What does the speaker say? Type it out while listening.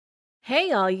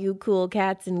Hey, all you cool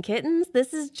cats and kittens,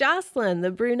 this is Jocelyn,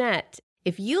 the brunette.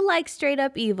 If you like Straight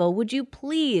Up Evil, would you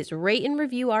please rate and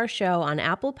review our show on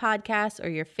Apple Podcasts or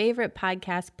your favorite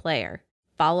podcast player?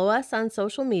 Follow us on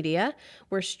social media.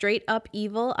 We're Straight Up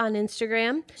Evil on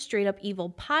Instagram, Straight Up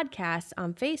Evil Podcast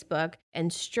on Facebook,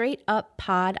 and Straight Up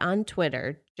Pod on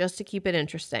Twitter, just to keep it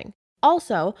interesting.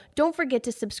 Also, don't forget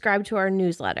to subscribe to our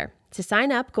newsletter. To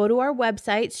sign up, go to our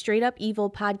website,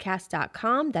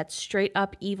 straightupevilpodcast.com. That's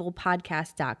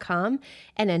straightupevilpodcast.com,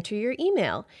 and enter your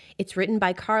email. It's written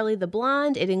by Carly the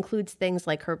Blonde. It includes things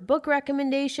like her book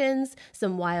recommendations,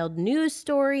 some wild news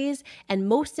stories, and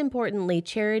most importantly,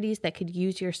 charities that could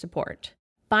use your support.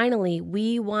 Finally,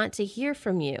 we want to hear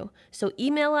from you. So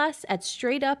email us at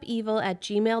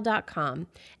straightupevil@gmail.com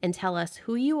and tell us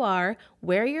who you are,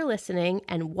 where you're listening,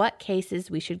 and what cases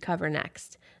we should cover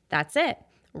next. That's it.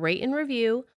 Rate and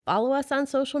review, follow us on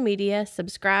social media,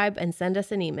 subscribe, and send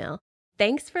us an email.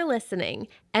 Thanks for listening.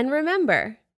 And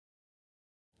remember,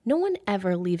 no one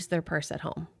ever leaves their purse at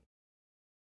home.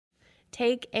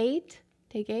 Take 8,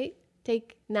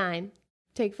 take 9,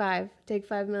 take 5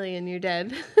 million, you're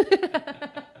dead.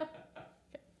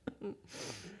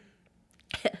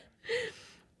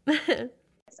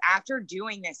 After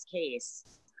doing this case,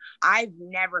 I've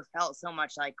never felt so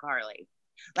much like Carly.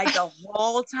 Like the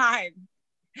whole time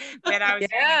that I was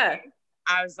doing this,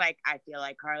 I was like, I feel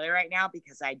like Carly right now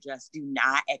because I just do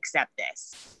not accept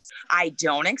this. I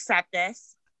don't accept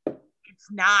this.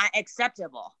 It's not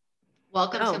acceptable.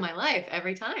 Welcome to my life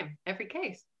every time, every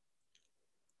case.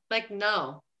 Like,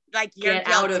 no. Like, you're Get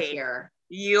guilty. out of here.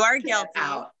 You are guilty.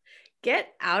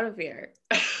 Get out of here.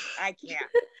 I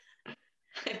can't.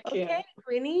 Okay,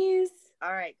 Queenies.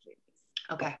 All right,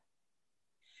 cuties. Okay.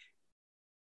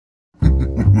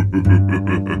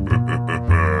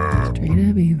 Straight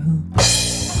Up Evil.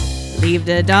 Leave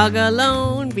the dog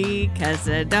alone because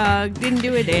the dog didn't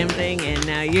do a damn thing, and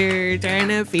now you're trying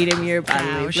to feed him your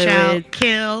bodily fluids.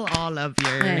 Kill all of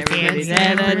your Everybody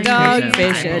said a dog,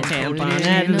 fish, a tampon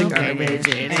out of the garbage.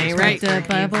 It ain't right. The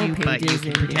Bible but you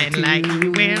can pretend like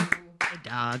you will. A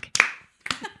dog.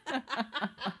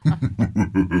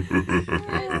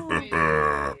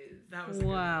 That was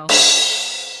Wow.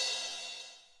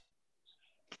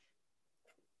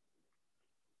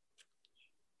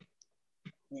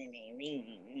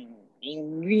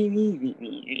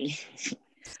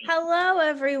 Hello,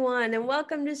 everyone, and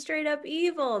welcome to Straight Up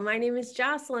Evil. My name is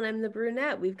Jocelyn. I'm the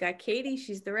brunette. We've got Katie.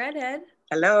 She's the redhead.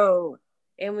 Hello.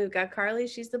 And we've got Carly.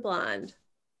 She's the blonde.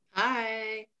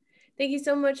 Hi. Thank you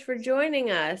so much for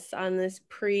joining us on this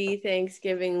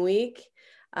pre-Thanksgiving week.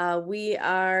 We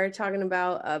are talking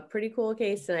about a pretty cool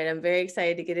case tonight. I'm very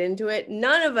excited to get into it.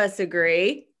 None of us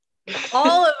agree.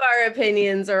 All of our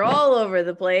opinions are all over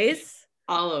the place.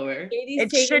 All over. Katie's It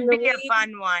taking should the be a lead.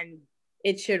 fun one.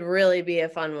 It should really be a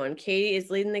fun one. Katie is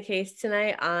leading the case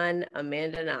tonight on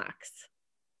Amanda Knox.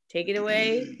 Take it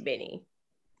away, Benny.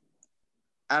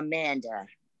 Amanda.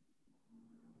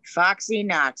 Foxy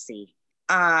Knoxy.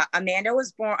 Amanda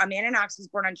Knox was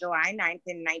born on July 9th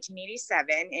in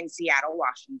 1987 in Seattle,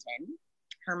 Washington.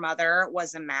 Her mother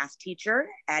was a math teacher,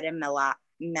 Etta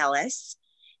Mellis,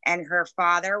 and her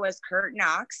father was Kurt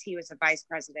Knox. He was a vice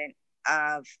president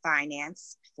of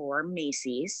finance for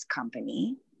Macy's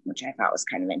company, which I thought was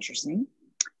kind of interesting.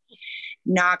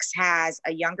 Knox has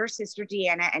a younger sister,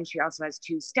 Deanna, and she also has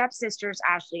two stepsisters,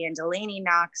 Ashley and Delaney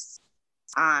Knox,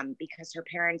 because her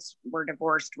parents were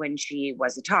divorced when she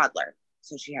was a toddler.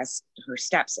 So she has her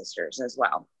stepsisters as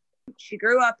well. She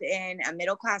grew up in a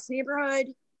middle-class neighborhood.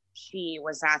 She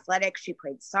was athletic. She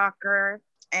played soccer.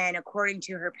 And according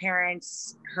to her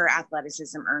parents, her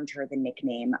athleticism earned her the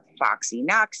nickname Foxy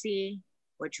Knoxy,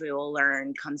 which we will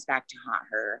learn comes back to haunt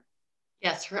her.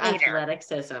 Yes, her later.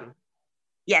 athleticism.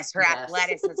 Yes, her Yes.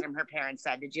 athleticism, her parents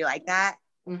said. Did you like that?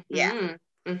 Mm-hmm. Yeah.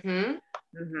 Mm-hmm.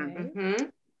 Mm-hmm. Mm-hmm.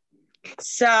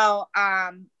 So,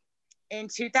 in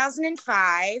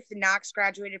 2005, Knox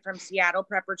graduated from Seattle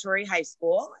Preparatory High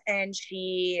School, and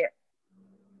she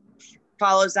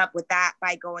follows up with that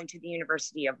by going to the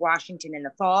University of Washington in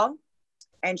the fall.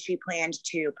 And she planned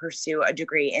to pursue a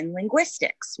degree in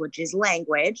linguistics, which is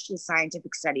language, the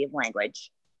scientific study of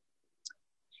language.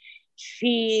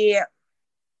 She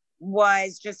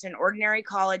was just an ordinary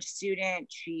college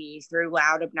student. She threw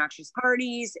loud, obnoxious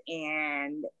parties,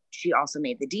 and she also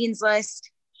made the dean's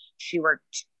list. She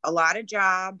worked a lot of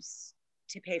jobs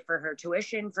to pay for her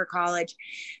tuition for college,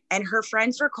 and her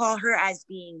friends recall her as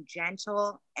being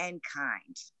gentle and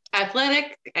kind.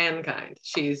 Athletic and kind.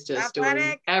 She's just doing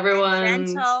Athletic, everyone.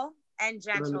 gentle and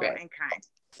kind.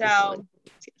 So Absolutely.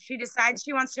 she decides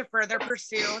she wants to further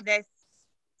pursue this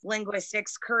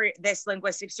linguistics career, this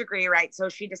linguistics degree, right? So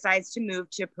she decides to move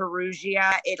to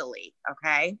Perugia, Italy.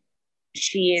 Okay.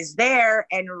 She is there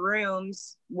and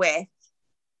rooms with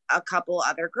a couple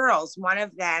other girls, one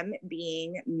of them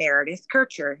being Meredith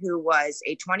Kircher, who was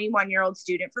a 21-year-old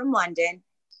student from London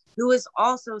who was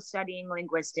also studying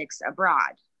linguistics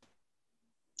abroad,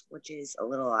 which is a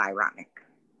little ironic.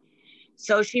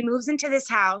 So she moves into this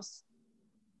house.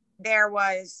 There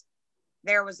was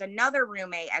another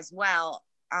roommate as well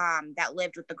that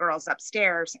lived with the girls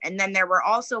upstairs. And then there were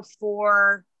also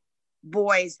four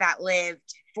roommates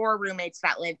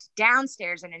that lived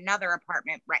downstairs in another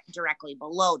apartment right directly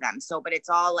below them. So, but it's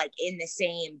all like in the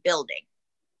same building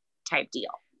type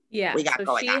deal. Yeah. We got so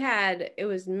going on. It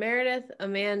was Meredith,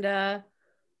 Amanda,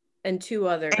 and two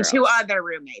other And girls. two other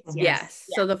roommates. Yes.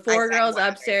 So the four girls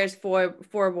upstairs, four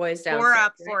boys downstairs. Four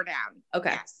up, right? four down.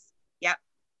 Okay. Yes. Yep.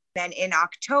 Then in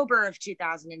October of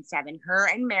 2007, her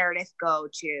and Meredith go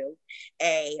to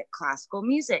a classical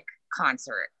music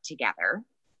concert together.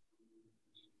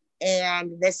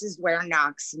 And this is where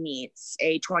Knox meets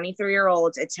a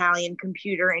 23-year-old Italian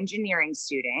computer engineering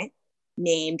student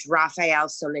named Rafael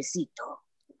Solicito.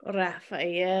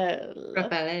 Rafael.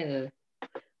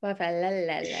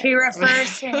 She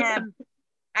refers to him.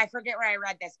 I forget where I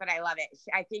read this, but I love it.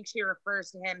 I think she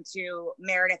refers to him to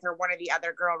Meredith or one of the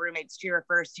other girl roommates. She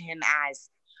refers to him as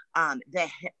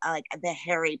the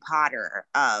Harry Potter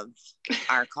of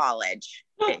our college,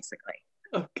 basically.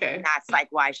 Okay. And that's like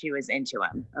why she was into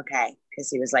him. Okay. Because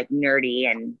he was like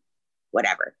nerdy and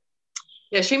whatever.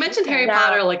 Yeah, she mentioned Harry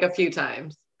Potter like a few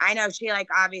times. I know she like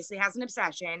obviously has an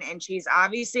obsession, and she's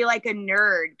obviously like a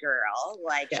nerd girl.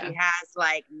 Like she has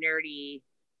like nerdy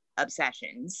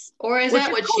obsessions. Or is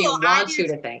that what she wants you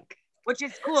to think? Which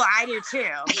is cool. I do too.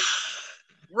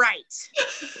 Right.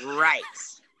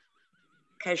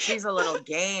 Because she's a little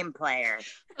game player.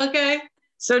 Okay.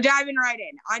 So diving right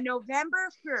in. On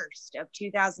November 1st of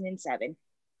 2007,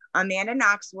 Amanda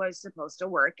Knox was supposed to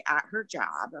work at her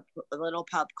job, a little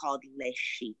pub called Le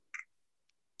Chic.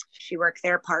 She worked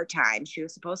there part-time. She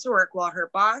was supposed to work while her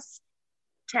boss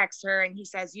texts her and he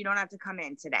says, "You don't have to come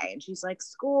in today." And she's like,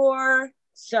 "Score."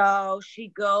 So she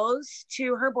goes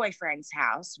to her boyfriend's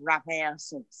house, Rafael.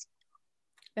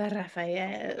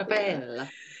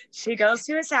 She goes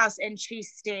to his house and she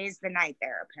stays the night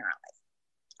there, apparently.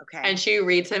 Okay. And she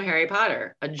reads him Harry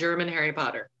Potter, a German Harry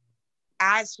Potter.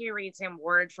 As she reads him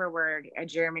word for word, a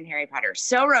German Harry Potter.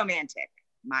 So romantic.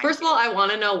 First of all, I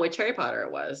want to know which Harry Potter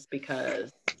it was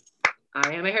because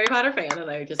I am a Harry Potter fan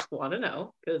and I just want to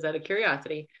know because out of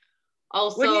curiosity.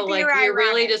 Also, like you're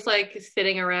really just like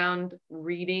sitting around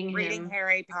reading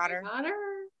Harry Potter.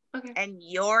 Okay. And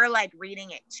you're like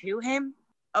reading it to him.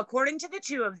 According to the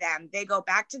two of them, they go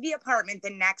back to the apartment the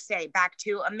next day, back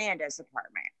to Amanda's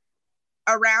apartment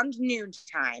around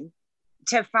noontime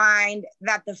to find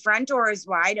that the front door is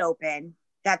wide open,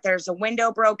 that there's a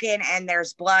window broken, and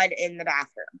there's blood in the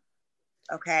bathroom.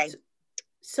 Okay.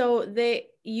 So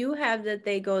you have that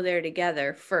they go there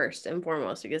together first and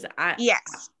foremost because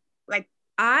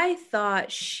I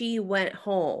thought she went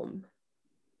home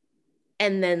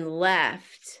and then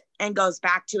left and goes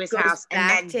back to his house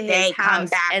and then they come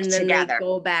back and then together. They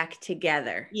go back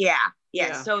together. Yeah.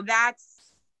 So that's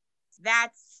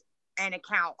an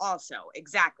account also.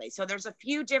 Exactly. So there's a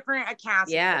few different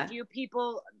accounts. A few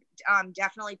people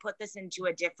definitely put this into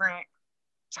a different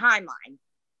timeline.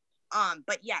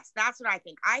 But yes, that's what I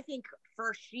think. I think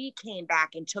first she came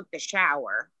back and took the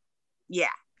shower. Yeah.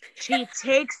 She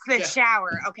takes the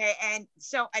shower. Okay. And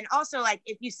also like,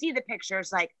 if you see the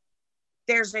pictures, like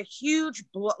there's a huge,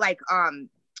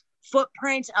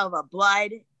 footprint of a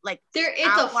blood, like it's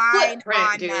a footprint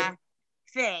on dude. The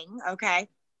thing. Okay.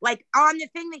 Like on the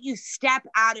thing that you step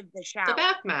out of the shower. The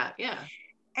bath mat. Yeah.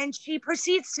 And she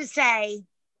proceeds to say,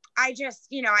 I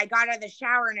got out of the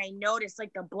shower and I noticed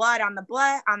like the blood on the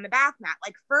bath mat.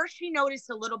 Like first she noticed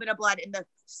a little bit of blood in the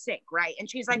sink, right? And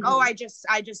she's like, "Oh, I just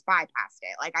bypassed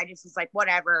it. Like I just was like,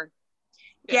 whatever."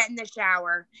 Get in the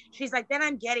shower. She's like, then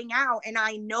I'm getting out and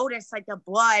I noticed like the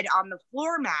blood on the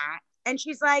floor mat. And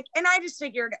she's like, and I just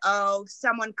figured, oh,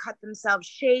 someone cut themselves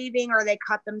shaving or they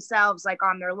cut themselves like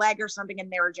on their leg or something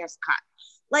and they were just cut.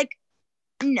 Like,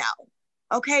 no.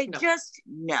 Okay, just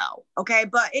no. Okay,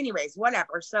 but anyways,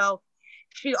 whatever. So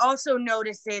she also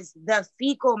notices the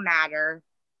fecal matter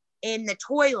in the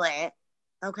toilet.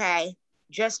 Okay,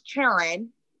 just chilling.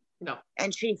 No.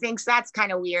 And she thinks that's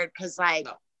kind of weird because like,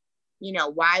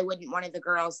 why wouldn't one of the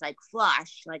girls like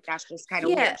flush? Like that's just kind of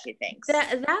weird, she thinks.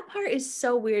 That part is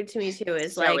so weird to me too.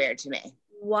 Is so weird to me.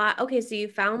 Why? Okay, so you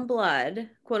found blood,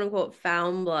 quote unquote,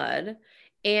 found blood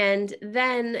And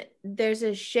then there's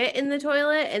a shit in the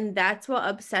toilet, and that's what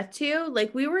upsets you.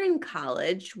 Like, we were in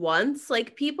college once.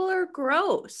 Like, people are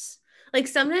gross. Like,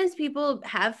 sometimes people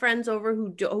have friends over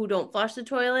who don't flush the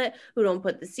toilet, who don't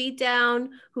put the seat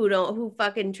down, who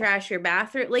fucking trash your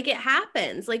bathroom. Like, it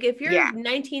happens. Like, if you're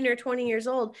 19 or 20 years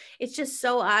old, it's just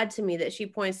so odd to me that she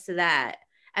points to that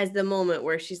as the moment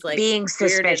where she's like being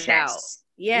suspicious. Out.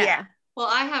 Yeah. Well,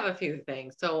 I have a few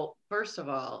things. So first of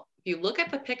all, if you look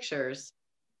at the pictures,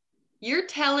 you're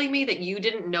telling me that you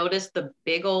didn't notice the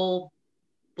big old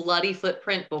bloody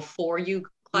footprint before you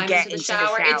climbed into the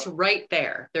shower? It's right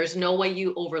there. There's no way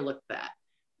you overlooked that,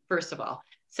 first of all.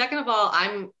 Second of all,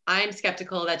 I'm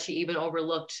skeptical that she even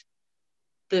overlooked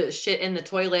the shit in the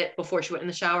toilet before she went in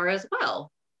the shower as well.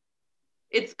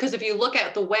 It's because if you look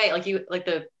at the way,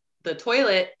 the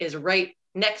toilet is right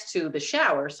next to the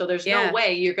shower, so there's no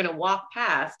way you're going to walk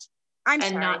past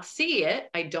not see it.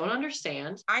 I don't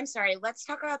understand. I'm sorry. Let's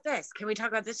talk about this. Can we talk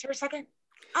about this for a second?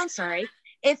 I'm sorry.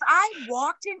 If I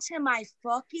walked into my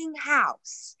fucking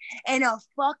house and a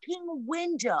fucking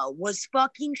window was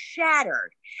fucking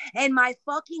shattered and my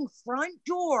fucking front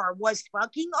door was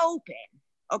fucking open,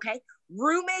 okay?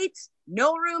 Roommates,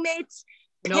 no roommates,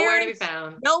 nowhere to be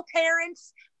found. No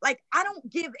parents. Like, I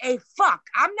don't give a fuck.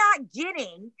 I'm not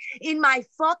getting in my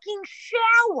fucking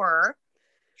shower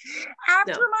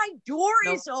after my door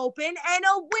is open and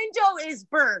a window is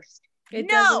burst. It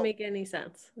doesn't make any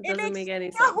sense. It doesn't make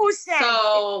any sense.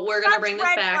 So we're going to bring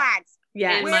this back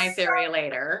in my theory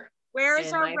later.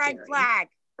 Where's our red flag?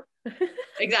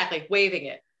 Exactly. Waving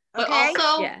it. But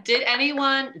also,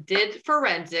 did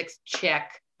forensics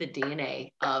check the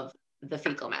DNA of the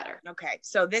fecal matter? Okay.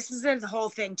 So this is the whole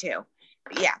thing too.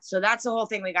 Yeah, so that's the whole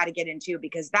thing we got to get into,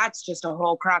 because that's just a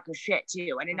whole crock of shit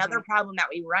too. And another problem that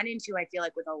we run into, I feel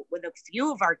like, with a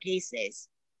few of our cases,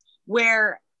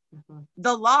 where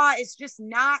the law is just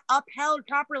not upheld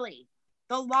properly.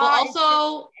 The law. Well,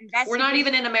 also, we're not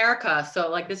even in America, so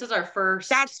like this is our first.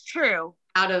 That's true.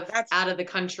 Out of the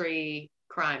country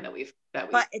crime that we've.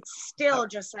 But it's still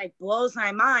just like blows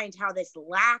my mind how this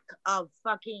lack of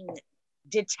fucking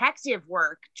detective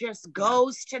work just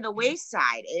goes to the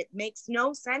wayside. It makes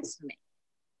no sense to me.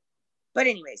 But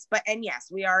anyways, yes,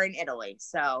 we are in Italy,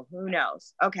 so who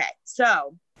knows? Okay,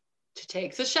 so she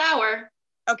takes a shower.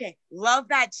 Okay, love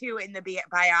that too in the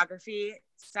biography.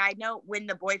 Side note, when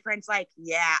the boyfriend's like,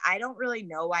 yeah, I don't really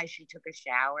know why she took a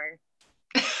shower.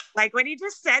 Like when he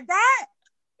just said that,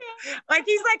 like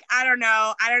he's like, I don't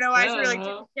know why she really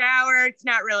took a shower. It's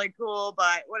not really cool,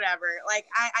 but whatever. Like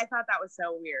I thought that was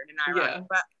so weird and ironic.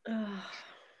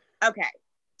 But okay.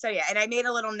 So yeah, and I made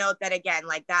a little note that again,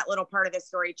 like that little part of the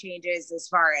story changes as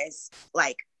far as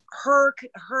like her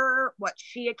what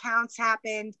she accounts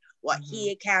happened, what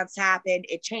he accounts happened.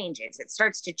 It changes. It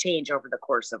starts to change over the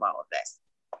course of all of this.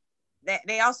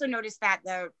 They also noticed that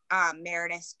the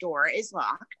Meredith's door is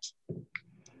locked,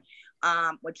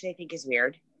 which they think is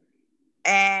weird.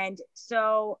 And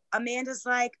so Amanda's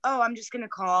like, oh, I'm just going to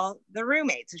call the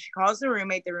roommate. So she calls the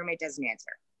roommate. The roommate doesn't answer.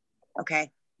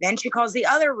 Okay. Then she calls the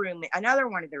other roommate, another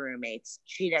one of the roommates.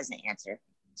 She doesn't answer.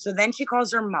 So then she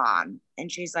calls her mom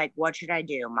and she's like, what should I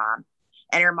do, mom?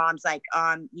 And her mom's like,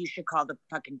 you should call the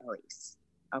fucking police.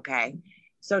 Okay.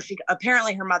 So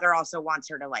apparently her mother also wants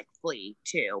her to like flee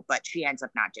too, but she ends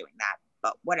up not doing that,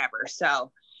 but whatever.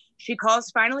 So she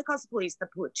finally calls the police. The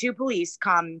two police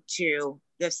come to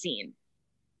the scene.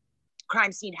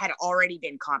 Crime scene had already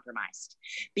been compromised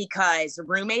because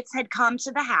roommates had come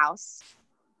to the house.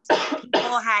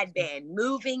 People had been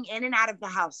moving in and out of the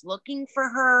house looking for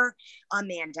her.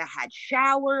 Amanda had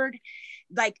showered.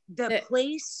 Like the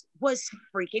place was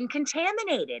freaking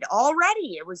contaminated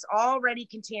already. It was already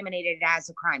contaminated as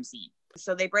a crime scene.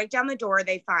 So they break down the door.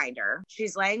 They find her.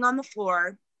 She's laying on the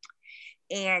floor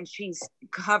and she's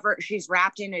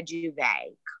wrapped in a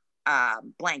duvet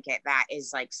blanket that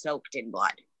is like soaked in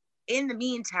blood. In the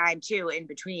meantime, too, in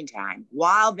between time,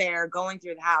 while they're going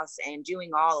through the house and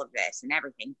doing all of this and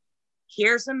everything,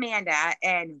 here's Amanda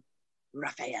and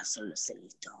Rafael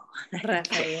Solosito.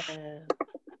 Rafael.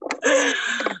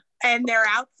 And they're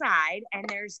outside and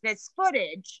there's this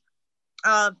footage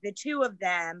of the two of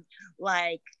them,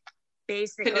 like,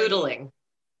 basically canoodling.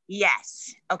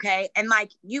 Yes. Okay. And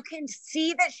like, you can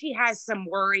see that she has some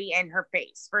worry in her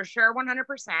face for sure. 100%.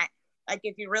 Like,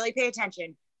 if you really pay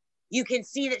attention, you can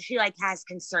see that she like has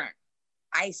concern.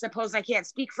 I suppose I can't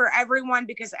speak for everyone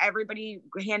because everybody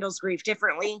handles grief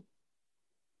differently.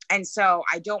 And so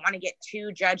I don't want to get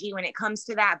too judgy when it comes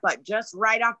to that, but just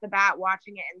right off the bat,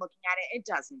 watching it and looking at it, it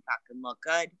doesn't fucking look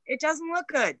good. It doesn't look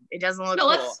good. It doesn't look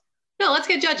cool. No, let's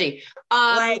get judgy.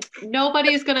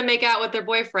 Nobody's gonna make out with their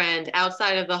boyfriend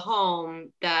outside of the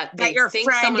home that they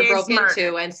think someone broke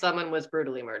into and someone was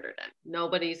brutally murdered in.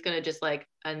 Nobody's gonna just like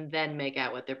and then make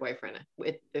out with their boyfriend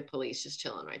with the police just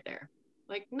chilling right there.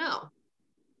 Like, no.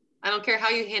 I don't care how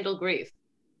you handle grief.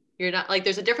 You're not like,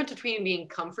 there's a difference between being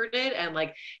comforted and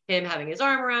like him having his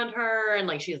arm around her and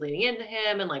like she's leaning into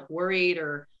him and like worried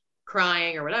or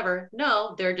crying or whatever.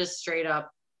 No, they're just straight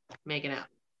up making out.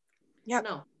 Yeah.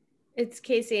 No. It's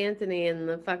Casey Anthony in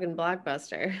the fucking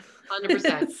Blockbuster.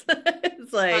 100%.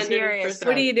 It's like, 100%.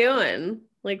 What are you doing?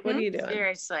 Like, what are you doing?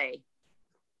 Seriously.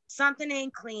 Something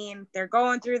ain't clean. They're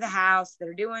going through the house.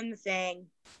 They're doing the thing.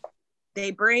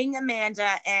 They bring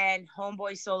Amanda and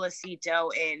homeboy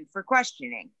Solicito in for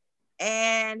questioning.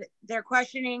 And they're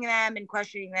questioning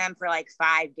them for like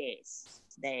 5 days.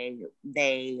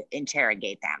 They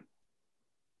interrogate them.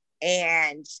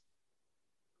 And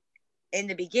in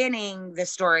the beginning, the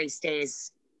story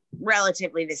stays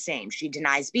relatively the same. She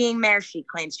denies being there. She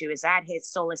claims she was at his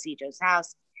Solicito's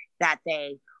house, that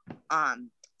they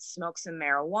smoked some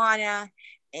marijuana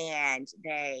and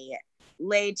they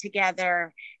laid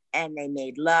together and they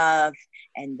made love,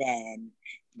 and then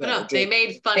they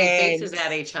made funny faces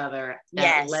at each other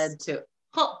that led to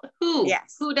who?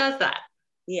 Yes. Who does that?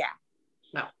 Yeah.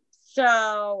 No.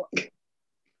 So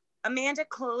Amanda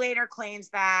later claims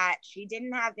that she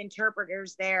didn't have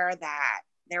interpreters there, that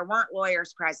there weren't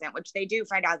lawyers present, which they do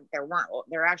find out that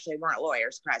there actually weren't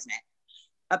lawyers present.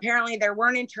 Apparently there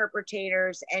weren't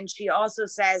interpreters, and she also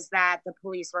says that the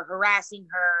police were harassing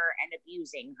her and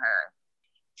abusing her.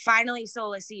 Finally,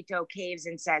 Solicito caves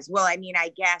and says, well, I mean,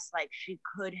 I guess like she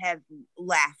could have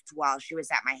left while she was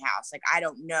at my house. Like, I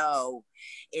don't know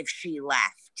if she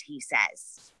left, he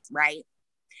says, right?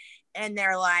 And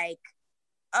they're like,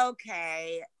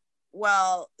 okay,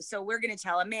 well, so we're going to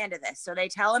tell Amanda this. So they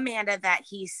tell Amanda that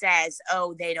he says,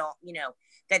 oh, they don't,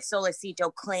 that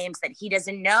Solicito claims that he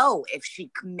doesn't know if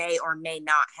she may or may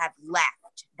not have left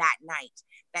that night,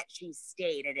 that she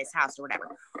stayed at his house or whatever.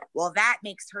 Well, that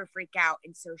makes her freak out.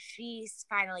 And so she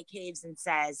finally caves and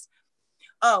says,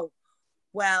 oh,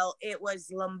 well, it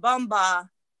was Lumumba,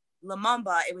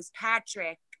 it was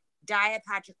Patrick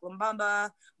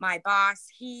Lumumba, my boss.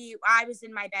 I was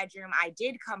in my bedroom. I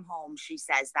did come home, she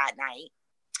says, that night.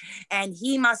 And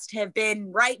he must have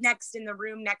been right next in the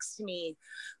room next to me,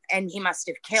 and he must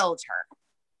have killed her,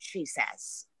 she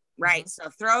says. Right. So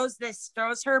throws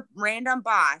her random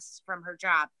boss from her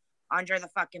job under the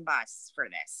fucking bus for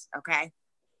this. Okay.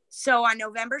 So on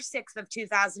November 6th of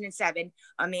 2007,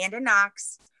 Amanda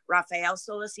Knox, Rafael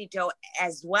Solicito,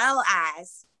 as well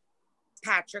as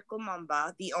Patrick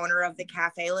Lumumba, the owner of the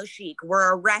Cafe Le Chic,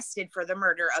 were arrested for the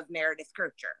murder of Meredith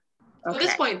Kircher. Okay. At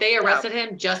this point, they arrested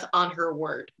him just on her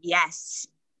word. Yes.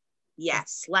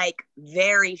 Like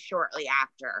very shortly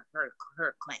after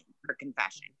her claim, her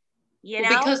confession.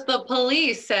 Because the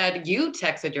police said, you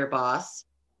texted your boss,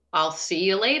 I'll see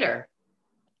you later,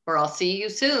 or I'll see you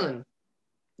soon.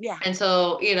 Yeah. And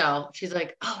so, she's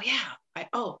like, oh yeah,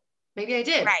 maybe I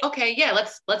did. Right. Okay, yeah,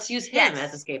 let's use him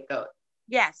as a scapegoat.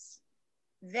 Yes.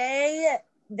 They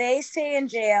stay in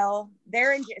jail.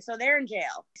 They're in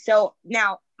jail. So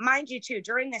now, mind you too,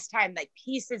 during this time, like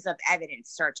pieces of evidence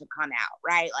start to come out,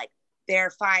 right? Like they're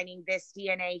finding this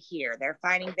DNA here. They're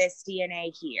finding this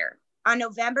DNA here. On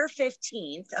November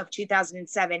 15th of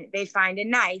 2007, they find a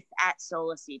knife at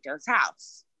Solicito's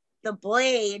house. The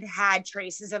blade had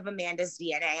traces of Amanda's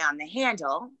DNA on the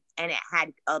handle, and it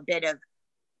had a bit of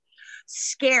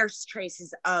scarce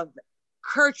traces of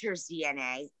Kircher's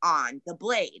DNA on the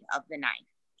blade of the knife.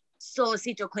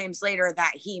 Solicito claims later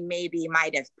that he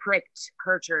might have pricked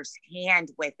Kircher's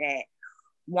hand with it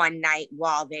one night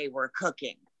while they were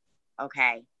cooking.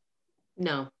 Okay.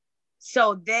 No.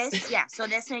 So this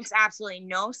makes absolutely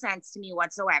no sense to me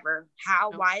whatsoever.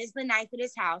 Why is the knife at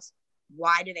his house?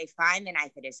 Why do they find the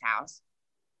knife at his house?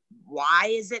 Why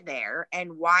is it there?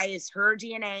 And why is her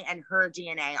DNA and her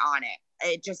DNA on it?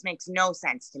 It just makes no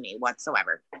sense to me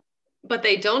whatsoever. But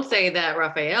they don't say that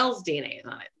Raphael's DNA is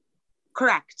on it.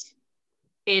 Correct.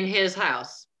 In his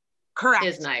house. Correct.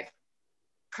 His knife.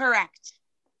 Correct.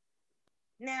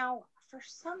 Now, for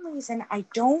some reason, I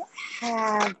don't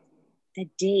have the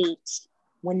date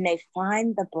when they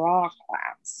find the bra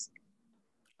clasp.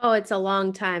 Oh, it's a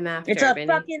long time after. It's a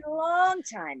fucking long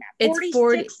time after. It's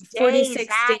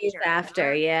 46 days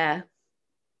after, yeah.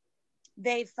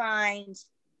 They find,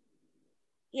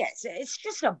 yes, it's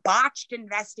just a botched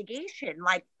investigation,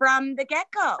 like from the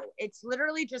get-go. It's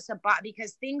literally just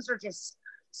because things are just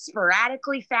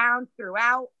sporadically found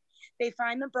throughout. They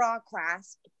find the bra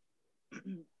clasp.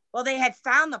 Well, they had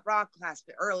found the bra clasp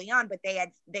early on, but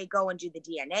they go and do the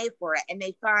DNA for it, and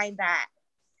they find that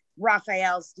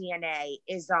Raphael's DNA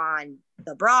is on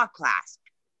the bra clasp,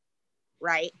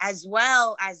 right? As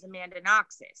well as Amanda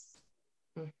Knox's.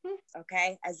 Mm-hmm.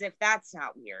 Okay, as if that's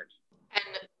not weird.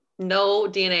 And no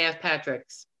DNA of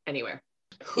Patrick's anywhere.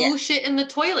 Who shit in the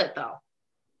toilet though?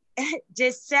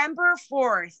 December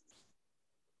 4th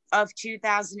of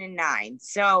 2009.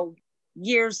 So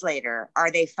years later,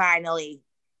 are they finally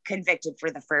convicted for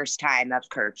the first time of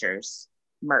Kircher's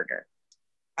murder?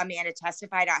 Amanda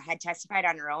had testified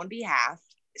on her own behalf,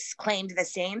 claimed the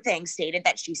same thing, stated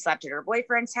that she slept at her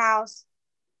boyfriend's house.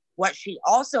 What she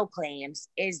also claims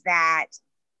is that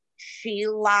she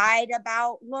lied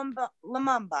about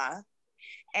Lumumba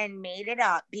and made it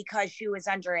up because she was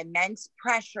under immense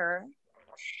pressure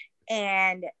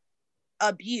and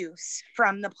abuse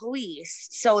from the police.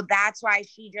 So that's why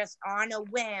she just on a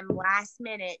whim, last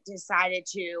minute, decided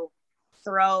to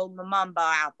throw Lumumba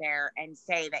out there and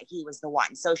say that he was the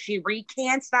one. So she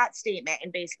recants that statement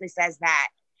and basically says that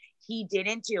he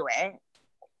didn't do it,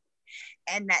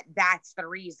 and that's the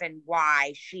reason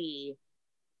why she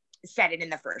said it in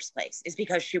the first place, is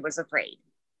because she was afraid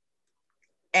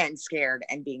and scared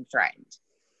and being threatened.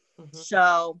 Mm-hmm.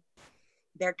 So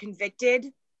they're convicted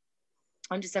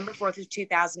on December 4th of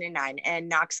 2009, and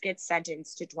Knox gets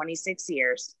sentenced to 26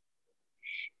 years.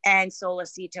 And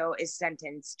Solicito is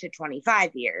sentenced to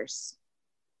 25 years.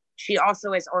 She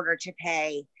also is ordered to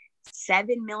pay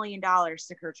 $7 million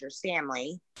to Kircher's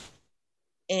family.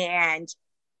 And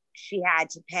she had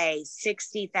to pay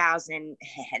 $60,000.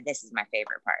 This is my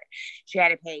favorite part. She had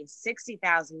to pay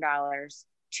 $60,000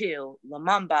 to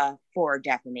Lumumba for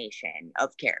defamation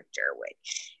of character,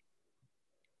 which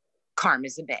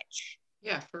karma's a bitch.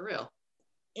 Yeah, for real.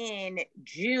 In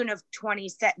June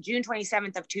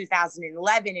 27th of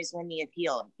 2011 is when the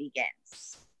appeal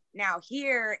begins. Now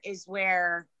here is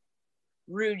where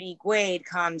Rudy Guade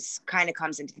comes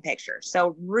into the picture.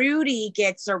 So Rudy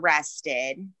gets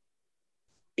arrested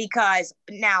because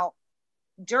now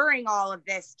during all of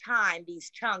this time, these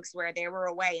chunks where they were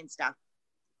away and stuff,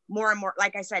 more and more,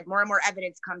 like I said, more and more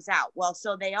evidence comes out. Well,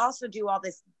 so they also do all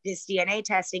this DNA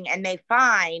testing, and they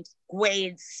find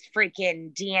Guade's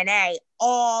freaking DNA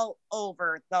all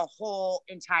over the whole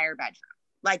entire bedroom,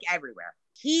 like everywhere.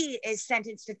 He is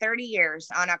sentenced to 30 years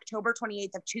on October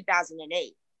 28th of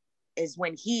 2008 is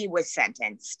when he was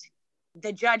sentenced.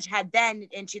 The judge had then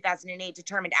in 2008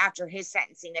 determined after his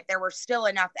sentencing that there were still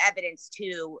enough evidence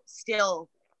to still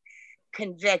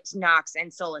convict Knox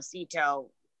and Solicito.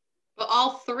 But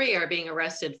all three are being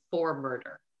arrested for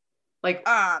murder. Like,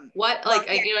 what? Like, well,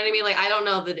 yeah. You know what I mean? Like, I don't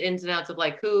know the ins and outs of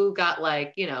like who got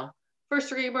like, first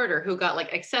degree murder, who got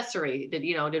like accessory. Did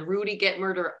Rudy get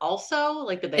murder also?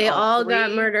 Like, did they all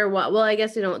got murder one? Well, I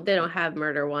guess they don't have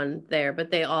murder one there,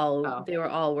 but they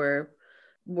were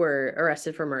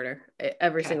arrested for murder.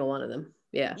 Every single one of them.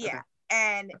 Yeah. Yeah. Okay.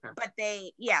 And but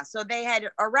so they had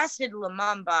arrested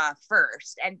Lumumba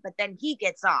first, but then he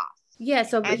gets off. Yeah,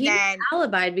 so but he was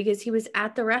alibied because he was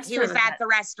at the restaurant. He was at the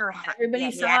restaurant.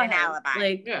 Everybody saw him. An alibi.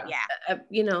 Like,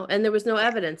 and there was no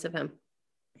evidence of him.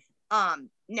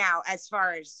 Now, as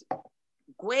far as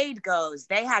Guade goes,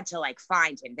 they had to like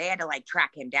find him. They had to like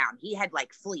track him down. He had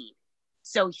like fled.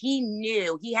 So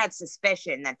he had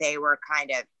suspicion that they were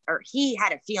he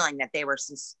had a feeling that they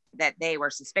were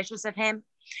suspicious of him,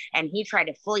 and he tried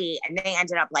to flee, and they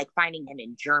ended up like finding him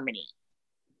in Germany.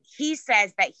 He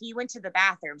says that he went to the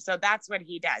bathroom. So that's what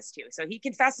he does too. So he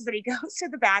confesses that he goes to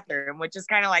the bathroom, which is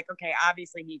kind of like, okay,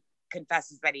 obviously he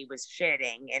confesses that he was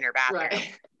shitting in her bathroom.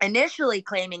 Right. Initially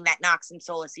claiming that Knox and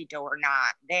Solicito were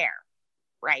not there.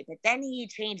 Right. But then he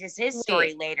changes his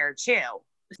story later too.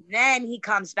 Then he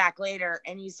comes back later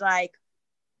and he's like,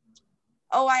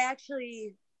 oh, I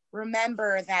actually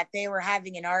remember that they were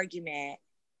having an argument.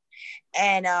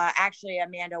 And actually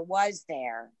Amanda was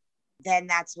there. Then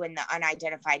that's when the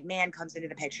unidentified man comes into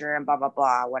the picture and blah, blah,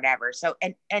 blah, whatever. So,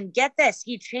 and get this,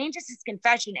 he changes his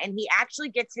confession and he actually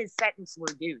gets his sentence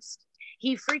reduced.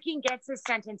 He freaking gets his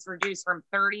sentence reduced from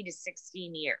 30 to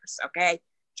 16 years. Okay.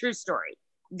 True story.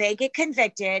 They get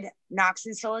convicted. Knox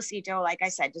and Solicito, like I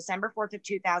said, December 4th of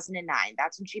 2009.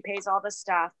 That's when she pays all the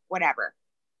stuff, whatever.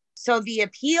 So the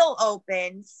appeal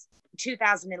opens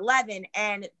 2011,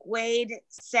 and Guade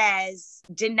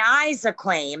denies a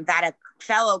claim that a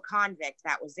fellow convict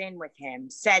that was in with him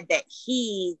said that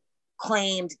he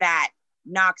claimed that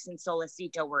Knox and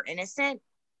Solicito were innocent.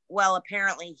 Well,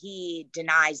 apparently he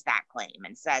denies that claim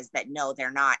and says that no,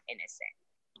 they're not innocent.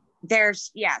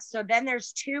 So then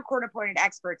there's two court-appointed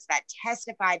experts that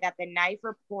testified that the knife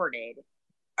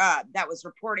that was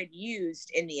reported used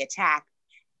in the attack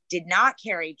did not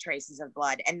carry traces of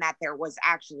blood, and that there was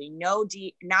actually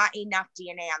not enough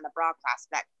DNA on the broadcast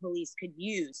that police could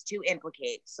use to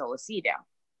implicate Solicito.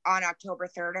 On October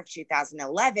 3rd of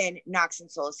 2011, Knox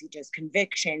and Solicito's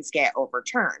convictions get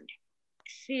overturned.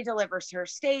 She delivers her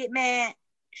statement.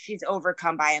 She's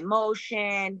overcome by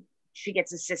emotion. She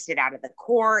gets assisted out of the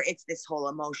court. It's this whole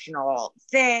emotional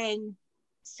thing.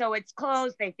 So it's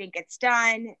closed. They think it's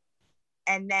done.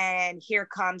 And then here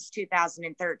comes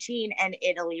 2013, and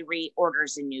Italy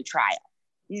reorders a new trial.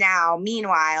 Now,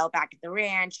 meanwhile, back at the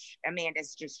ranch,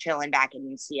 Amanda's just chilling back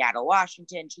in Seattle,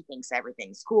 Washington. She thinks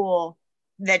everything's cool.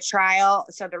 The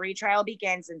retrial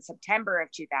begins in September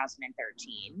of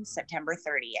 2013, September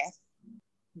 30th.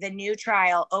 The new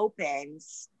trial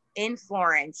opens in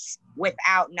Florence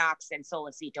without Knox and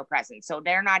Solicito present. So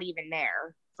they're not even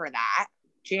there for that.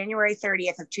 January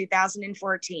 30th of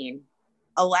 2014,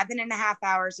 11 and a half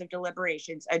hours of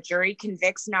deliberations, a jury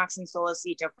convicts Knox and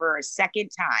Solicito for a second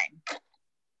time.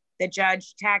 The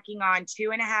judge tacking on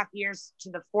 2.5 years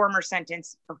to the former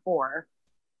sentence before.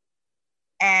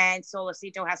 And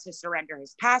Solicito has to surrender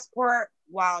his passport.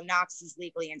 While Knox is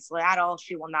legally in Seattle,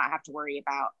 she will not have to worry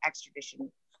about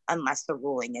extradition unless the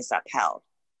ruling is upheld.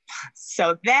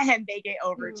 So then they get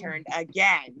overturned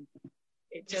again.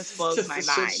 It just blows my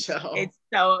mind. It's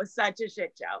such a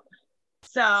shit show.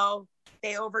 So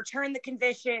they overturn the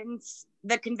convictions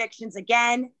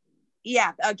again.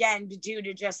 Yeah, again, due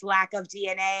to just lack of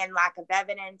DNA and lack of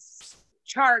evidence.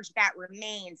 Charge that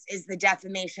remains is the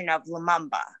defamation of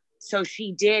Lumumba. So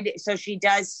she does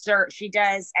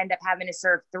end up having to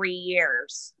serve 3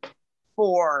 years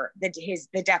for the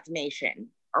defamation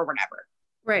or whatever.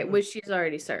 Right, which she's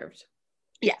already served.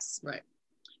 Yes. Right.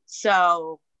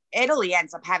 So Italy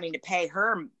ends up having to pay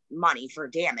her money for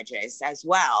damages as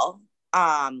well.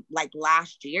 Like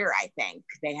last year, I think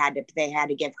they had to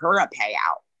give her a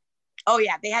payout. Oh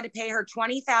yeah, they had to pay her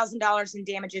 $20,000 in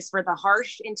damages for the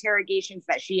harsh interrogations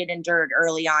that she had endured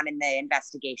early on in the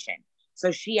investigation. So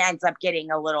she ends up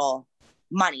getting a little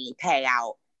money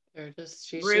payout.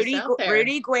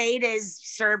 Rudy Guade is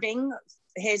serving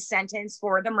his sentence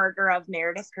for the murder of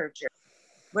Meredith Kercher.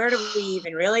 Where do we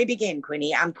even really begin,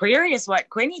 Quinny? I'm curious what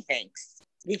Quinny thinks.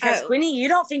 Because Quinny, you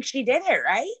don't think she did it,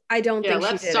 right? I don't think she did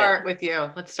it. Let's start with you.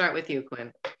 Let's start with you,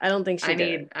 Quinn. I don't think she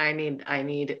did it. I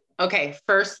need. Okay,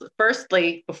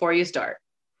 firstly, before you start,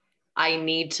 I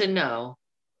need to know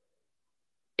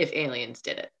if aliens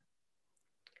did it.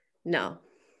 No.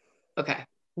 Okay.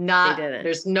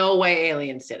 There's no way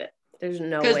aliens did it. There's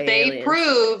no way.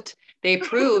 Because they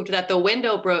proved that the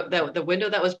window the window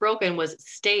that was broken was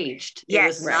staged. It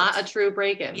was not a true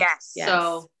break-in. Yes.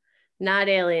 So not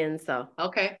aliens though.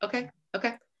 Okay.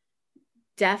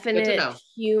 Definite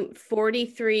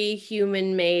 43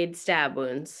 human-made stab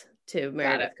wounds to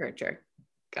Meredith Kercher.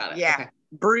 Got it. Yeah. Okay.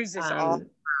 Bruises all over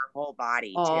her whole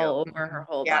body. All over her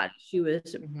whole body. She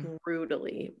was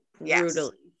brutally,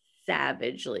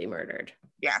 savagely murdered.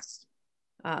 Yes.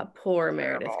 Poor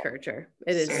Meredith Kercher.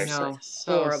 It is so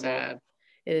horrible. Sad.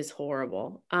 It is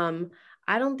horrible.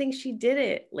 I don't think she did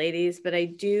it, ladies, but I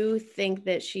do think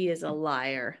that she is a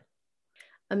liar.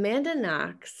 Amanda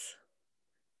Knox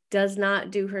does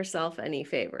not do herself any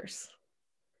favors.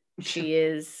 She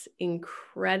is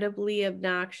incredibly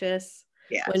obnoxious.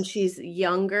 Yes. When she's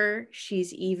younger,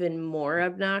 she's even more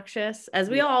obnoxious, as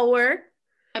we all were.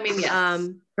 I mean, yes,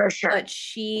 for sure. But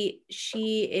she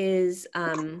is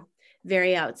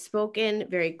very outspoken,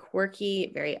 very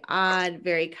quirky, very odd,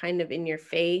 very kind of in your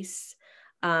face.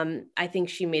 I think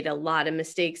she made a lot of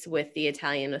mistakes with the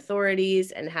Italian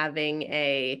authorities and having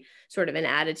a sort of an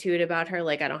attitude about her,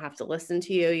 like, I don't have to listen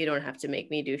to you. You don't have to make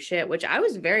me do shit, which I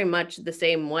was very much the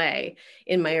same way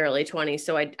in my early 20s.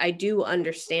 So I do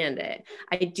understand it.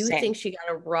 I do think she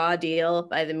got a raw deal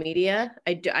by the media.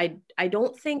 I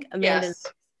don't think Amanda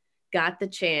got the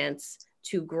chance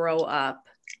to grow up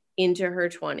into her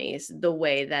 20s the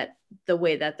way that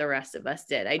the rest of us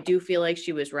did. I do feel like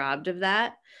she was robbed of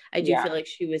that. I do feel like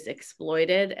she was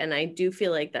exploited, and I do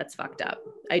feel like that's fucked up.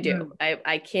 I do.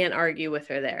 I can't argue with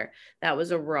her there. That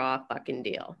was a raw fucking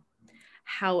deal.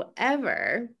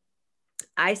 However,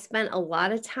 I spent a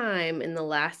lot of time in the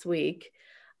last week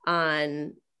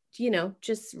on,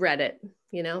 just Reddit,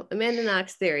 Amanda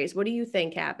Knox theories. What do you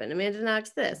think happened? Amanda Knox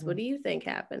this. What do you think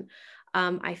happened?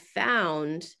 I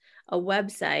found a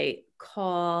website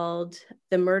called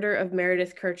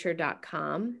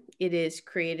themurderofmeredithkercher.com. It is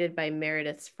created by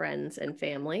Meredith's friends and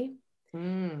family.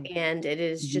 And it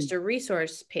is just a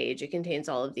resource page. It contains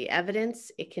all of the evidence.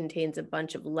 It contains a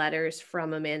bunch of letters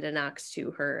from Amanda Knox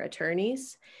to her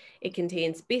attorneys. It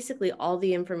contains basically all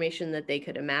the information that they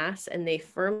could amass. And they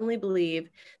firmly believe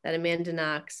that Amanda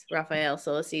Knox, Rafael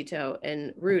Solicito,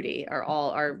 and Rudy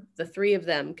are the three of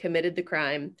them committed the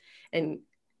crime and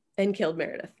killed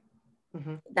Meredith.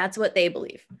 That's what they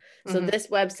believe. So this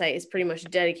website is pretty much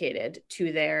dedicated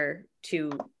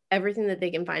to everything that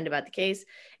they can find about the case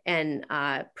and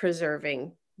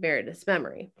preserving Meredith's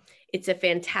memory. It's a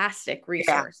fantastic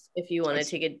resource if you want to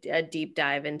take a deep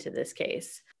dive into this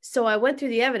case. So I went through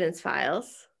the evidence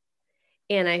files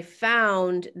and I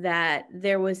found that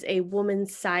there was a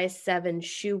woman's size 7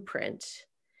 shoe print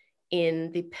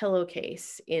in the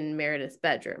pillowcase in Meredith's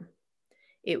bedroom,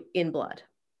 in blood.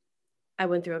 I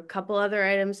went through a couple other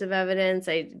items of evidence.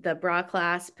 The bra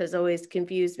clasp has always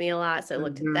confused me a lot, so I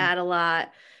looked at that a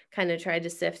lot, kind of tried to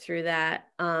sift through that.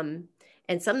 And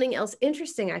something else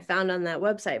interesting I found on that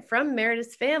website from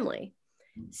Meredith's family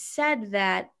said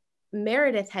that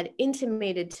Meredith had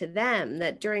intimated to them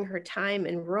that during her time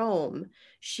in Rome,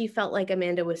 she felt like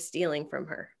Amanda was stealing from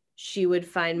her. She would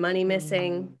find money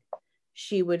missing.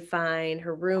 She would find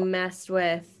her room messed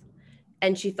with,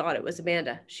 and she thought it was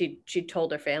Amanda. She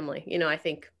told her family, I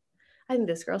think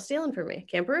this girl's stealing from me.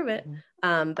 Can't prove it.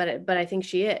 But I think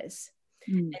she is.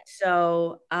 And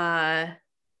so, I'm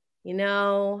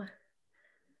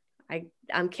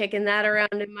kicking that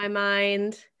around in my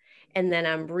mind. And then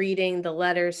I'm reading the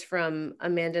letters from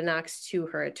Amanda Knox to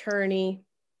her attorney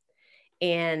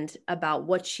and about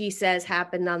what she says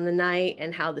happened on the night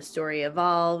and how the story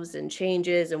evolves and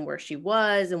changes and where she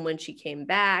was and when she came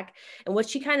back. And what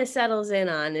she kind of settles in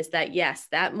on is that, yes,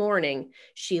 that morning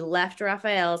she left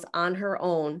Rafael's on her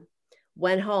own,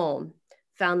 went home,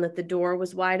 found that the door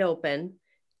was wide open,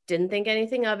 didn't think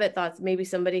anything of it, thought maybe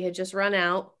somebody had just run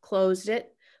out, closed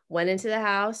it, went into the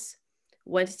house,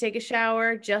 went to take a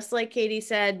shower, just like Katie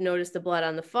said, noticed the blood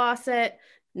on the faucet,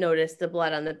 noticed the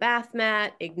blood on the bath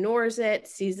mat, ignores it,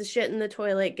 sees the shit in the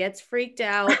toilet, gets freaked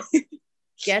out,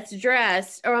 gets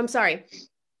dressed. Or I'm sorry,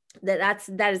 that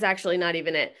is actually not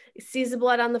even it. Sees the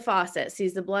blood on the faucet,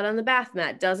 sees the blood on the bath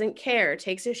mat, doesn't care,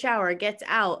 takes a shower, gets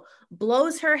out,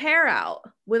 blows her hair out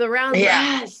with a round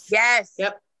Yes.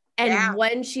 Yep. And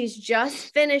when she's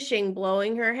just finishing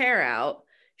blowing her hair out,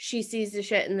 she sees the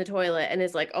shit in the toilet and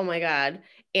is like, oh my God,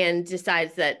 and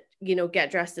decides that,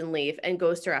 get dressed and leave, and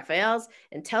goes to Rafael's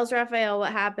and tells Rafael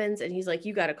what happens. And he's like,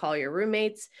 you got to call your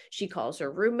roommates. She calls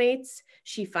her roommates.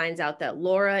 She finds out that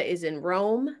Laura is in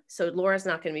Rome. So Laura's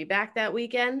not going to be back that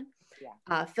weekend.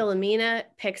 Philomena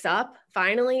picks up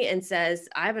finally and says,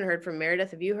 I haven't heard from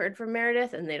Meredith. Have you heard from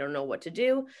Meredith? And they don't know what to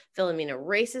do. Philomena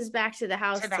races back to the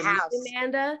house to meet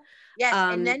Amanda. Yes,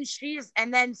 and then she's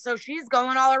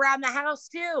going all around the house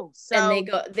too. So and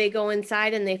they go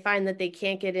inside and they find that they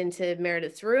can't get into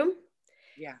Meredith's room.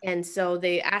 Yeah. And so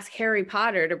they ask Harry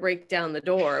Potter to break down the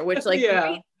door, which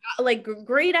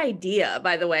great idea,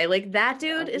 by the way. Like, that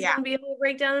dude is gonna be able to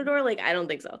break down the door. Like, I don't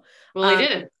think so. Well, he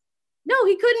didn't. No,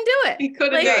 he couldn't do it. He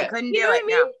couldn't do it. Couldn't do it.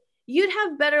 No. You'd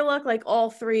have better luck, like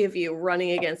all three of you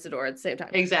running against the door at the same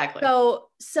time. Exactly.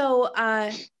 So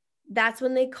that's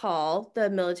when they call the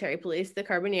military police, the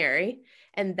Carabinieri,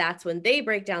 and that's when they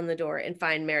break down the door and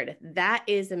find Meredith. That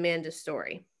is Amanda's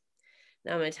story.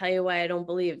 Now I'm going to tell you why I don't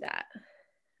believe that.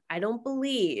 I don't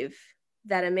believe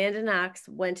that Amanda Knox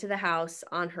went to the house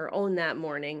on her own that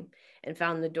morning and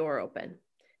found the door open.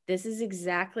 This is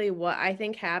exactly what I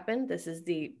think happened. This is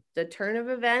the turn of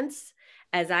events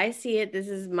as I see it. This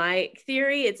is my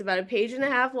theory. It's about 1.5 pages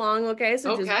long. Okay.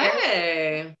 So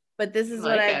but this is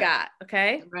what I've got.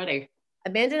 Okay. I'm ready.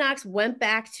 Amanda Knox went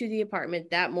back to the apartment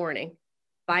that morning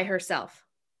by herself.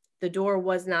 The door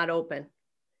was not open.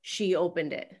 She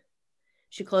opened it.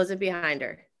 She closed it behind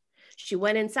her. She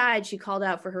went inside. She called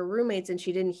out for her roommates and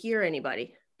she didn't hear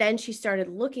anybody. Then she started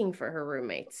looking for her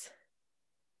roommates.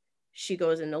 She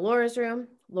goes into Laura's room.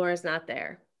 Laura's not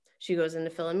there. She goes into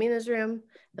Philomena's room.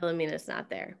 Philomena's not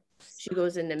there. She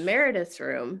goes into Meredith's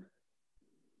room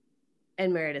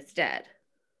and Meredith's dead.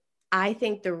 I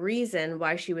think the reason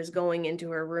why she was going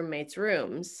into her roommates'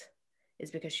 rooms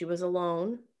is because she was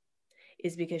alone,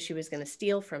 is because she was going to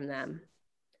steal from them,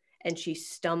 and she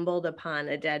stumbled upon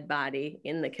a dead body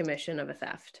in the commission of a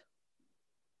theft.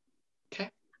 Okay.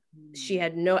 She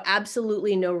had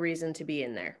absolutely no reason to be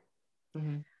in there.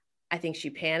 Mm-hmm. I think she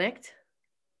panicked.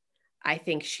 I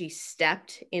think she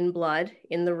stepped in blood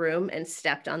in the room and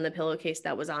stepped on the pillowcase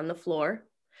that was on the floor.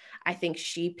 I think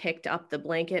she picked up the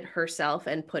blanket herself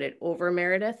and put it over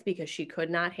Meredith because she could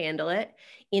not handle it.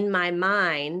 In my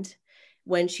mind,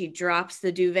 When she drops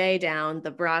the duvet down,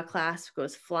 the bra clasp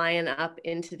goes flying up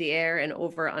into the air and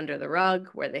over under the rug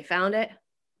where they found it.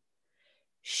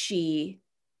 She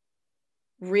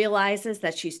realizes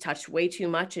that she's touched way too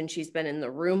much and she's been in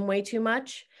the room way too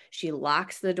much. She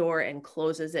locks the door and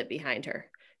closes it behind her.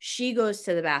 She goes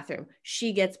to the bathroom.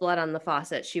 She gets blood on the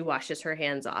faucet. She washes her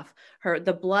hands off.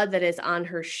 The blood that is on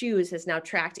her shoes has now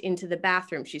tracked into the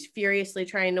bathroom. She's furiously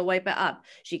trying to wipe it up.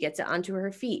 She gets it onto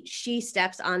her feet. She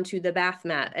steps onto the bath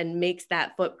mat and makes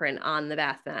that footprint on the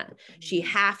bath mat. She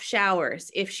half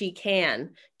showers if she can,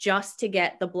 just to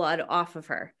get the blood off of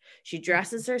her. She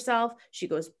dresses herself. She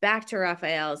goes back to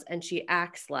Raphael's and she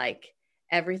acts like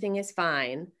everything is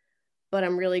fine, but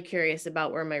I'm really curious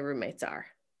about where my roommates are.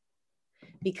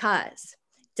 Because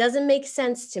it doesn't make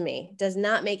sense to me, does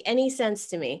not make any sense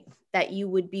to me that you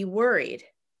would be worried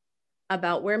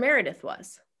about where Meredith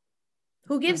was.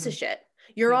 Who gives a shit?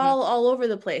 You're all over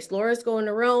the place. Laura's going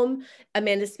to Rome.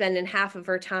 Amanda's spending half of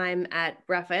her time at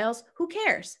Raphael's. Who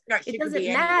cares? It doesn't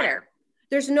matter.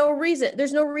 There's no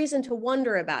reason to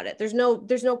wonder about it. There's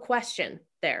no question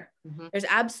there. There's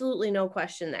absolutely no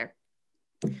question there.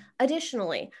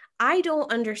 Additionally, I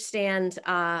don't understand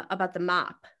about the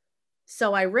mop.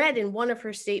 So I read in one of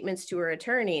her statements to her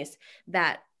attorneys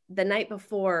that the night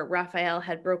before, Raphael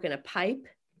had broken a pipe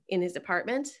in his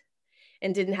apartment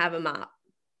and didn't have a mop.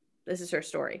 This is her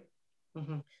story.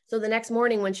 So the next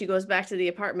morning when she goes back to the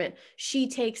apartment, she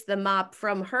takes the mop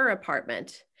from her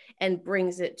apartment and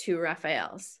brings it to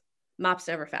Raphael's. Mop's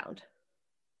never found.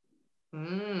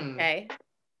 Okay.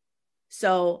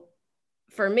 So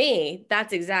for me,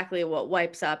 that's exactly what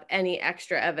wipes up any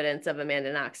extra evidence of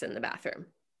Amanda Knox in the bathroom.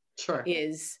 Sure.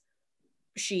 Is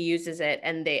she uses it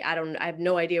and I have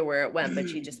no idea where it went, but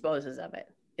she disposes of it.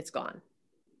 It's gone.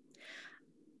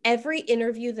 Every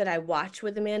interview that I watch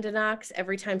with Amanda Knox,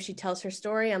 every time she tells her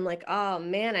story, I'm like, oh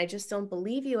man, I just don't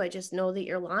believe you. I just know that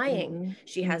you're lying.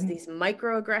 She has these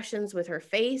microaggressions with her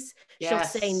face.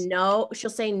 Yes. She'll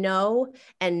say no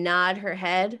and nod her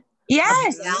head.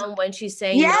 Yes. Down when she's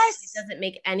saying yes. No, it doesn't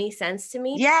make any sense to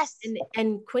me. Yes.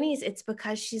 And Quinny's, it's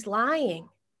because she's lying.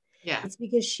 Yeah. It's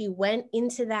because she went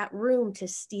into that room to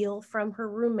steal from her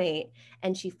roommate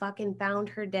and she fucking found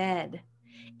her dead.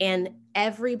 And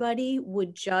everybody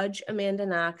would judge Amanda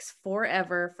Knox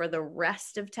forever for the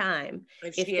rest of time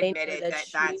if she admitted that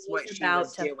that's what she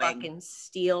was doing. Fucking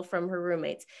steal from her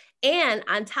roommates. And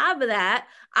on top of that,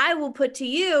 I will put to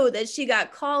you that she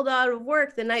got called out of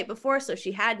work the night before, so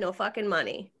she had no fucking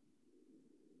money.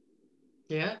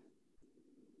 Yeah.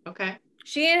 Okay.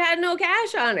 She ain't had no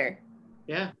cash on her.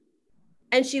 Yeah.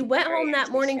 And she went home that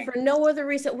morning for no other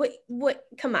reason. What?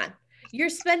 Come on. You're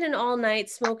spending all night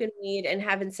smoking weed and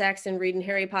having sex and reading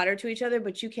Harry Potter to each other,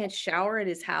 but you can't shower at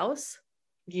his house.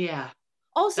 Yeah.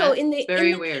 Also, That's in the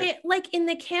weird. In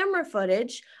the camera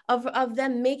footage of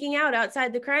them making out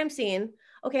outside the crime scene.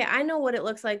 Okay, I know what it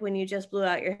looks like when you just blew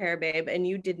out your hair, babe, and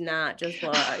you did not just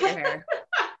blow out your hair.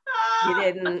 You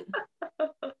didn't.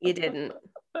 It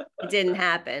didn't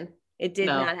happen. It did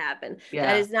not happen. Yeah.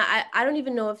 That is not, I don't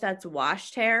even know if that's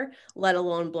washed hair, let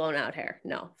alone blown out hair.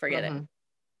 No, forget it.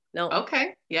 No.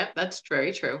 Okay. Yeah, that's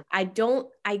very true.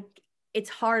 It's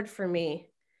hard for me.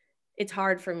 It's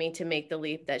hard for me to make the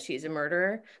leap that she's a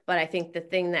murderer. But I think the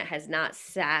thing that has not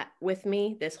sat with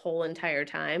me this whole entire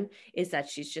time is that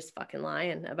she's just fucking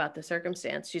lying about the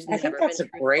circumstance. She's never been truthful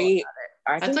about it.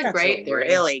 That's a great theory.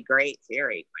 Really great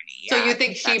theory, Quinny. Yeah, so you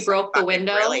think she broke the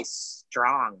window? Really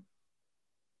strong.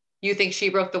 You think she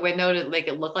broke the window to make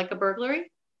it look like a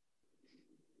burglary?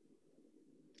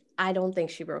 I don't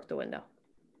think she broke the window.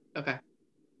 Okay.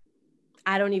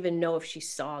 I don't even know if she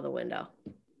saw the window.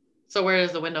 So where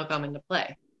does the window come into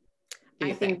play?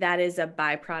 I think that is a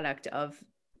byproduct of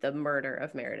the murder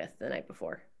of Meredith the night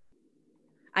before.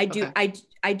 I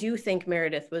do think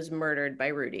Meredith was murdered by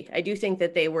Rudy. I do think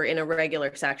that they were in a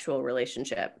regular sexual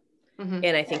relationship. And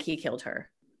I think he killed her.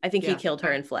 I think he killed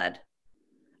her and fled.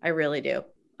 I really do.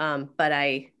 But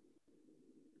I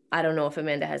don't know if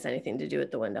Amanda has anything to do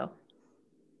with the window.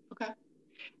 Okay.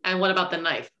 And what about the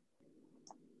knife?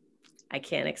 I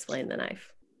can't explain the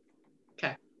knife.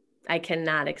 Okay. I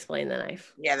cannot explain the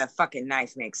knife. Yeah, the fucking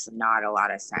knife makes not a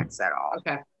lot of sense at all.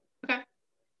 Okay.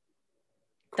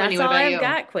 That's all I've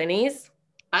got, Quinnies.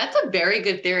 That's a very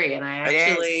good theory, and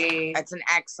it's an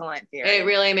excellent theory. It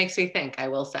really makes me think, I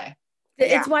will say.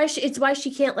 It's why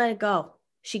she can't let it go.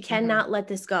 She cannot let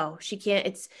this go. She can't.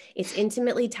 It's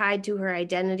intimately tied to her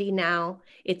identity now.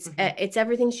 It's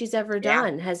everything she's ever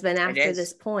done has been after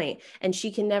this point, and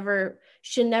she'll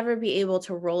never be able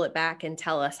to roll it back and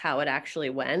tell us how it actually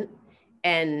went.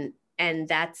 And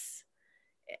that's,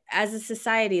 as a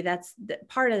society, that's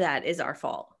part of that is our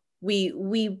fault.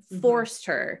 we forced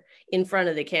her in front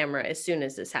of the camera as soon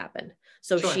as this happened.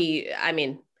 So she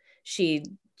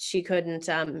couldn't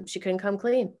come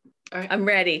clean. Right. I'm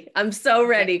ready. I'm so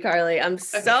ready, Carly. I'm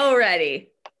so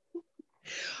ready.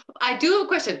 I do have a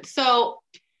question. So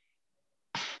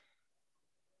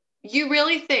you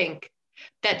really think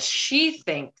that she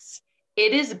thinks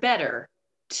it is better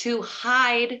to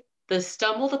hide the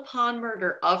stumbled upon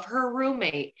murder of her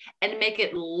roommate and make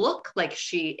it look like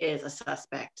she is a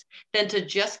suspect than to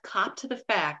just cop to the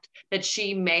fact that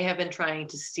she may have been trying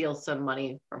to steal some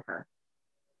money from her?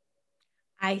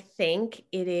 I think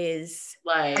it is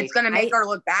like it's going to make her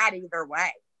look bad either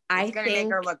way. It's going to make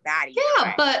her look bad either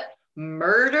way. But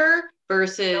murder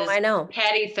versus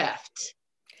petty theft.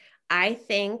 I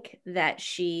think that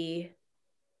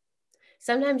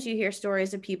sometimes you hear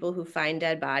stories of people who find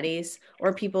dead bodies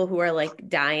or people who are like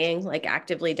dying, like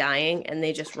actively dying, and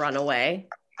they just run away.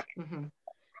 Mm-hmm.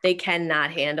 They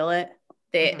cannot handle it.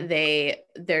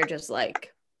 They're just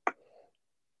like,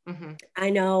 mm-hmm.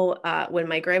 I know when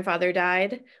my grandfather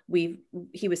died,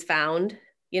 he was found,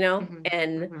 mm-hmm.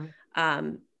 and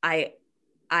mm-hmm.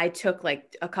 I took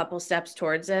like a couple steps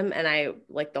towards him and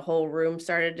the whole room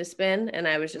started to spin and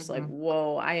I was just mm-hmm. like,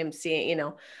 whoa, I am seeing,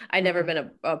 I'd never mm-hmm.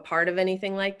 been a part of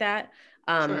anything like that.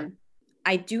 Sure.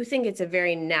 I do think it's a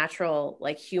very natural,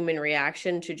 like human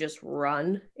reaction to just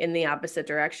run in the opposite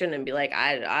direction and be like,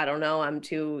 I don't know, I'm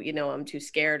too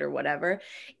scared or whatever.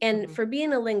 And mm-hmm. for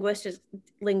being a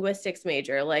linguistics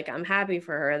major, like I'm happy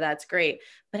for her. That's great.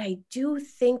 But I do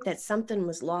think that something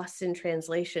was lost in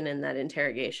translation in that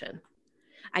interrogation.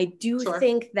 I do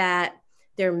think that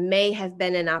there may have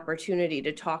been an opportunity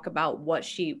to talk about what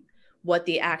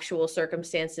the actual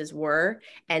circumstances were.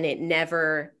 And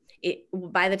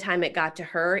by the time it got to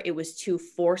her, it was too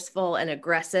forceful and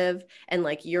aggressive and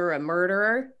like, you're a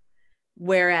murderer.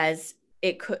 Whereas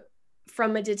it could,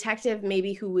 from a detective,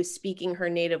 maybe who was speaking her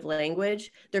native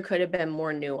language, there could have been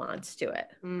more nuance to it.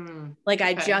 Okay.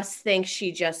 I just think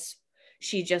she just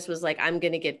was like, I'm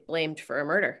going to get blamed for a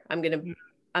murder. I'm going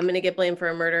to get blamed for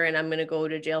a murder and I'm going to go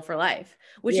to jail for life,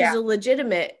 which is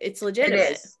legitimate. It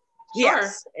is. Sure.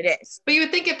 Yes, it is. But you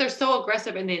would think if they're so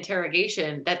aggressive in the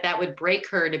interrogation that would break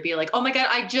her to be like, oh my God,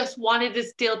 I just wanted to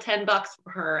steal $10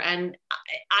 from her. And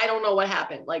I don't know what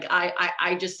happened. Like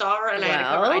I just saw her and I had to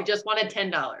cover. I just wanted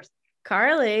 $10.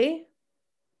 Carly,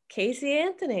 Casey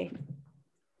Anthony.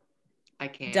 I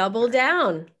can't. Double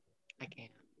down. I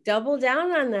can't. Double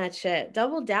down on that shit.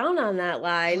 Double down on that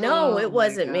lie. No, it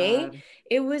wasn't me.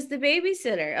 It was the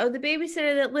babysitter. Oh, the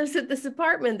babysitter that lives at this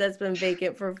apartment that's been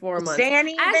vacant for 4 months.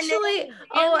 Actually,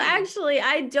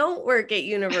 I don't work at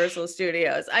Universal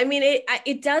Studios. I mean,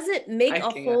 it doesn't make a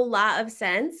whole lot of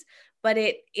sense, but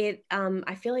I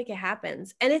feel like it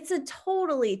happens. And it's a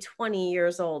totally 20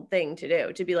 years old thing to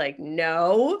do, to be like,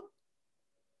 no,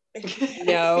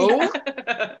 no.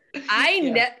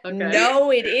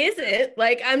 No, it isn't.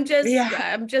 Like, I'm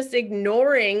just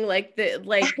ignoring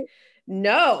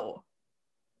no,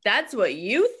 that's what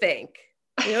you think.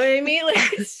 You know what I mean? Like,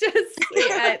 it's just,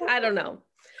 I don't know.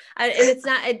 And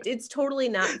it's totally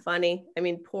not funny. I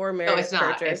mean, poor Meredith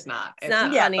Kercher. It's not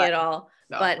funny at all.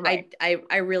 No, but right.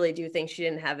 I really do think she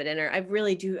didn't have it in her. I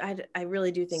really do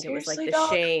think seriously, it was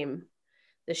like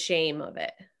the shame of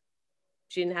it.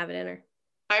 She didn't have it in her.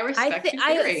 I respect your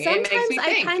theory. Sometimes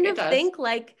I kind of think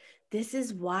like this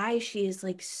is why she is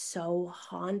like so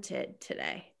haunted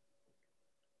today.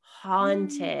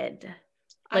 Haunted.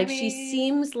 Like she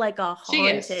seems like a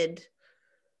haunted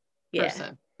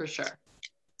person, for sure.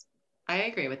 I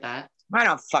agree with that. I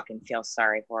don't fucking feel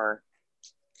sorry for her.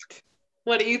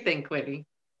 What do you think, Whitney?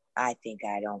 I think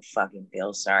I don't fucking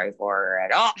feel sorry for her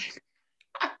at all.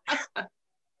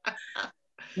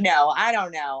 No, I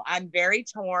don't know. I'm very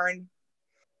torn.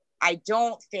 I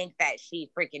don't think that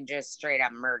she freaking just straight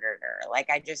up murdered her.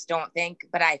 Like, I just don't think,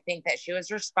 but I think that she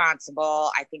was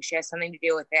responsible. I think she has something to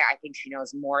do with it. I think she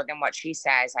knows more than what she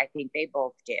says. I think they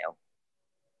both do.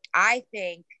 I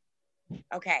think,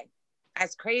 okay,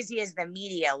 as crazy as the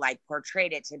media like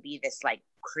portrayed it to be this like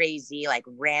crazy, like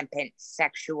rampant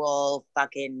sexual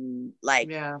fucking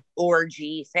like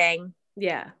orgy thing.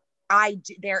 Yeah.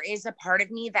 There is a part of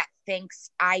me that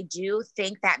I do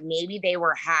think that maybe they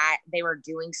were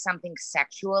doing something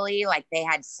sexually, like they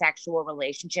had sexual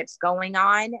relationships going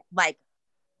on. Like,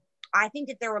 I think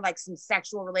that there were like some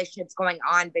sexual relationships going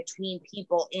on between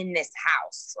people in this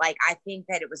house. Like, I think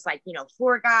that it was like,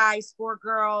 4 guys, 4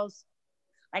 girls.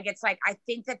 Like, it's like, I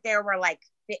think that there were like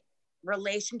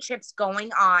relationships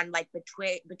going on like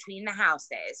between the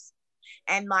houses.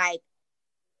 And like,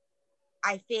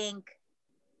 I think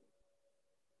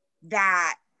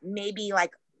that maybe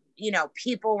like, you know,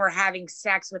 people were having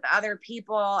sex with other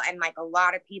people, and like a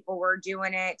lot of people were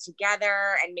doing it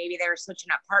together, and maybe they were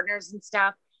switching up partners and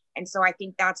stuff. And so I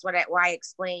think that's why it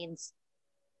explains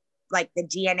like the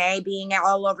DNA being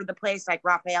all over the place, like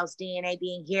Raphael's DNA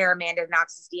being here, Amanda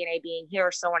Knox's DNA being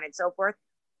here, so on and so forth.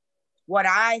 What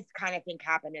I kind of think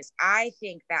happened is I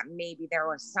think that maybe there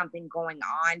was something going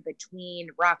on between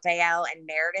Raphael and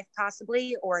Meredith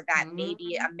possibly, or that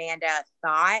maybe Amanda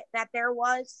thought that there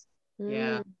was.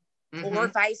 Yeah. Or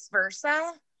vice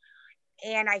versa.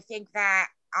 And I think that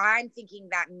I'm thinking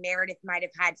that Meredith might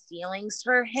have had feelings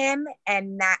for him,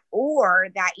 and that, or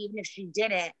that even if she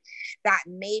didn't, that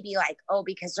maybe like, oh,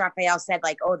 because Raphael said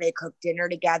like, oh, they cooked dinner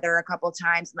together a couple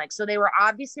times. And like, so they were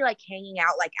obviously like hanging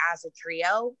out like as a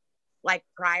trio, like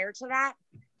prior to that.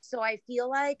 So I feel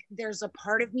like there's a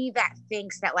part of me that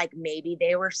thinks that like maybe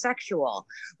they were sexual,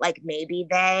 like maybe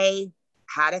they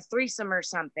had a threesome or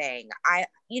something,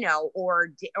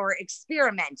 or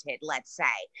experimented, let's say,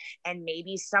 and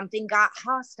maybe something got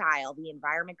hostile, the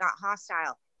environment got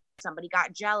hostile, somebody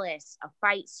got jealous, a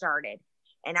fight started,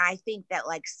 and I think that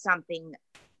like something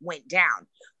went down.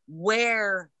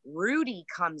 Where Rudy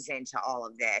comes into all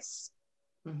of this,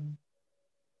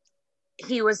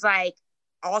 he was like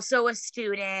also a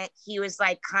student. He was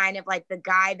like kind of like the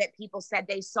guy that people said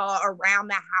they saw around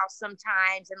the house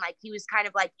sometimes. And like, he was kind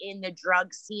of like in the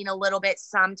drug scene a little bit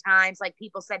sometimes. Like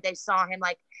people said they saw him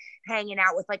like hanging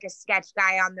out with like a sketch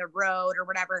guy on the road or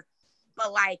whatever.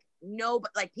 But like, no,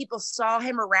 but like people saw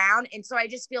him around. And so I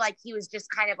just feel like he was just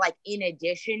kind of like, in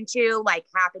addition to like,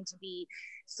 happened to be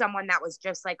someone that was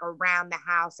just like around the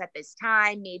house at this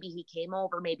time. Maybe he came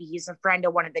over, maybe he's a friend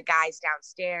of one of the guys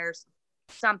downstairs,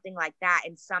 something like that.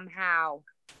 And somehow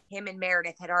him and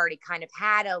Meredith had already kind of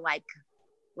had a like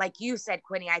you said,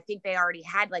 Quinny, I think they already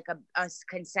had like a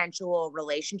consensual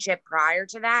relationship prior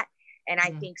to that. And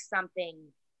I think something,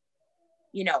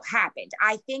 happened.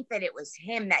 I think that it was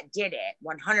him that did it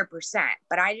 100%,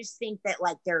 but I just think that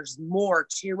like there's more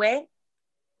to it.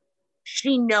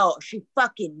 She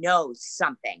fucking knows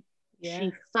something. Yeah.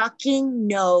 She fucking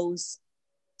knows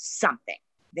something.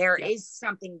 There is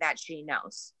something that she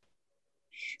knows.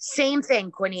 Same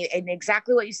thing, Quinny, and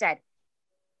exactly what you said.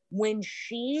 When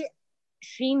she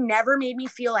never made me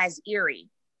feel as eerie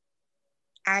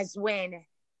as when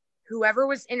whoever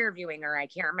was interviewing her, I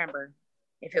can't remember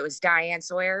if it was Diane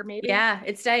Sawyer, maybe. Yeah,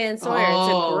 it's Diane Sawyer.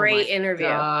 It's a great interview.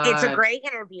 God. It's a great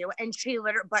interview. And she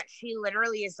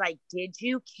literally is like, did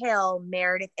you kill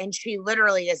Meredith? And she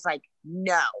literally is like,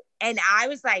 no. And I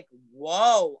was like,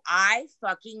 whoa, I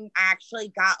fucking actually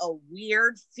got a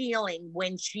weird feeling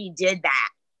when she did that.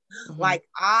 Like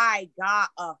I got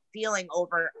a feeling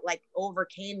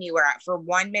overcame me where for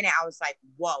 1 minute I was like,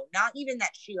 whoa, not even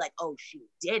that she like, oh, she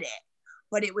did it,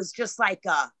 but it was just like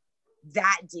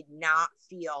that did not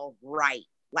feel right.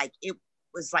 Like it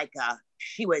was like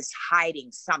she was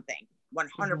hiding something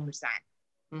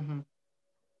 100%.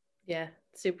 Yeah.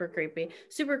 Super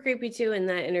creepy too in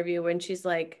that interview when she's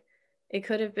like, it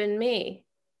could have been me,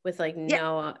 with like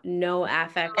no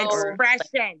affect or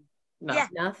expression.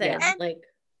 Nothing.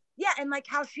 And like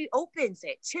how she opens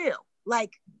it too,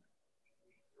 like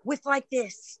with like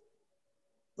this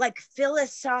like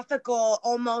philosophical,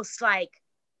 almost like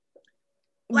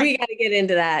we got to get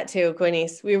into that too,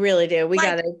 Quinnies. We really do. We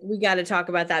got to talk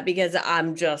about that, because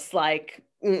I'm just like,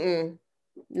 no,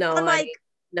 I'm like,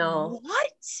 no,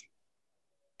 what?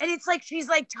 And it's like she's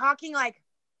like talking like,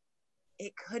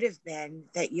 it could have been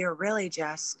that you're really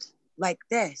just like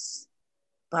this,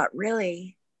 but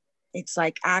really it's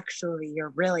like, actually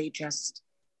you're really just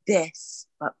this,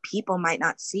 but people might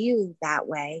not see you that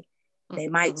way. They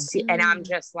might see, and I'm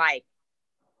just like,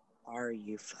 are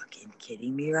you fucking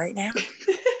kidding me right now?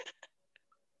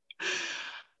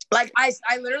 Like I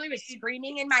literally was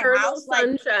screaming in my house,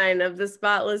 Sunshine of the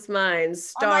Spotless Mind,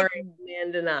 starring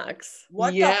Amanda Knox.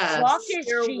 What the fuck is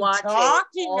she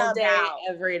talking all day, about?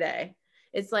 Every day.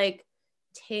 It's like,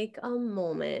 take a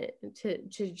moment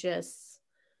to just,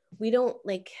 we don't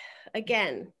like,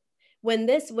 again,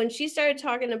 when she started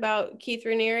talking about Keith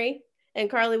Raniere and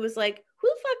Carly was like, who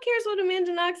the fuck cares what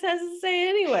Amanda Knox has to say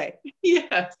anyway?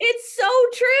 Yes. It's so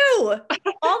true.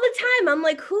 All the time. I'm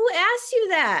like, who asked you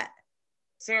that?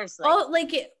 Seriously. Oh,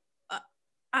 like it.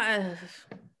 Oh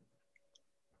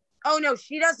no,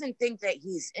 she doesn't think that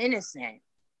he's innocent.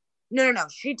 No.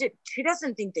 She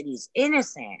doesn't think that he's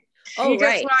innocent. She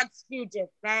just wants to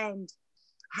defend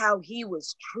how he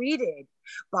was treated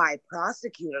by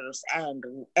prosecutors and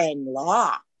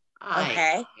law.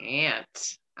 Okay.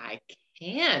 I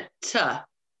can't.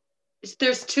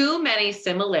 There's too many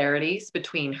similarities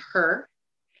between her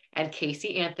and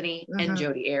Casey Anthony and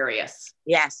Jodi Arias.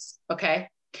 Yes. Okay.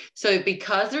 So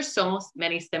because there's so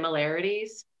many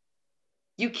similarities,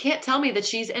 you can't tell me that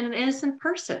she's an innocent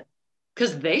person,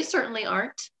 because they certainly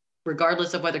aren't,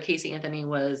 regardless of whether Casey Anthony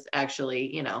was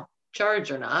actually, you know,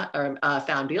 charged or not, or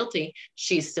found guilty.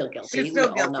 She's still guilty. She's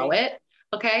still we all know it.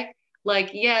 Okay.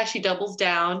 Like, yeah, she doubles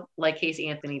down like Casey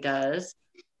Anthony does.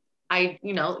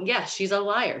 Yeah, she's a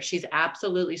liar. She's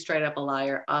absolutely straight up a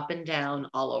liar, up and down,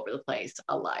 all over the place,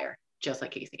 a liar, just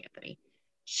like Casey Anthony.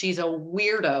 She's a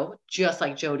weirdo, just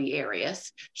like Jodi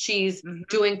Arias. She's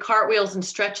doing cartwheels and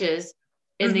stretches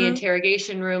in the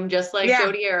interrogation room, just like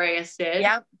Jodi Arias did.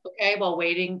 Yep. Okay, while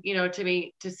waiting, you know,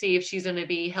 to see if she's going to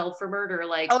be held for murder.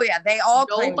 Like, oh yeah, they all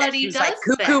nobody does like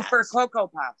cuckoo that. for Cocoa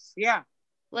Puffs. Yeah.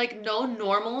 Like, no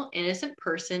normal innocent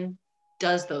person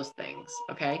does those things.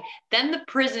 Okay. Then the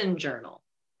prison journal.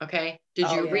 Okay.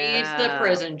 Did you read the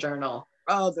prison journal?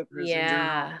 Oh, the prison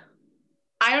journal.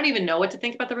 I don't even know what to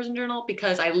think about the prison journal,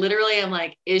 because I literally am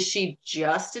like, is she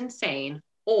just insane,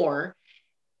 or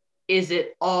is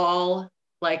it all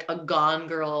like a Gone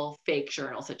Girl fake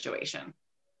journal situation?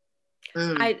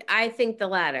 I think the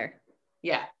latter.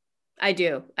 Yeah. I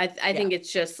do. I think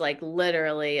it's just like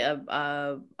literally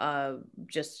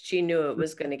just she knew it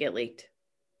was going to get leaked.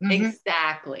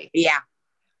 Exactly. Yeah.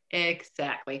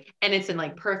 Exactly. And it's in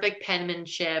like perfect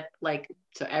penmanship, like,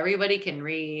 so everybody can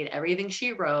read everything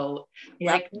she wrote.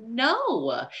 Yep. Like,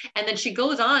 no. And then she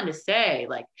goes on to say,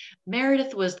 like,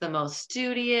 Meredith was the most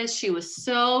studious. She was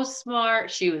so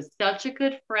smart. She was such a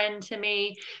good friend to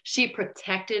me. She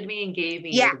protected me and gave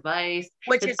me advice.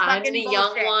 Which is I'm the bullshit.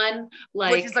 young one.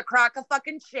 Like, which is a crock of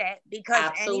fucking shit,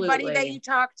 because anybody that you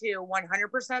talk to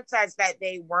 100% says that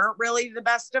they weren't really the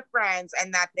best of friends,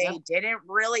 and that they didn't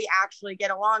really actually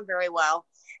get along very well,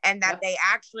 and that they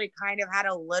actually kind of had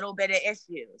a little bit of issues.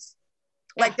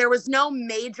 Like, there was no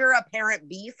major apparent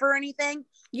beef or anything.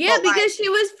 Yeah, because she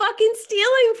was fucking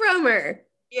stealing from her.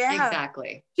 Yeah,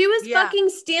 exactly. She was fucking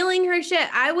stealing her shit.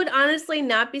 I would honestly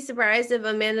not be surprised if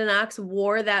Amanda Knox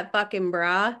wore that fucking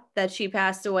bra that she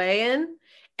passed away in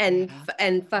and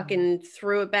fucking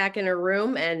threw it back in her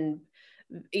room. And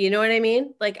you know what I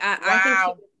mean? Like, I think she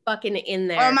was fucking in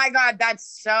there. Oh my God,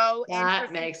 that's so that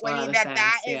interesting. Makes a lot of sense.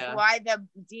 That is why the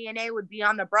DNA would be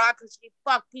on the bra, because she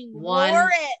fucking wore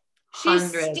it. She's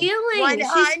stealing.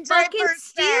 100%. She's fucking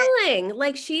stealing.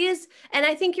 Like, she is. And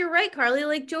I think you're right, Carly.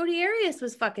 Like, Jodi Arias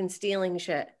was fucking stealing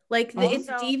shit. Like, it's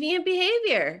deviant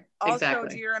behavior. Also,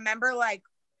 do you remember, like,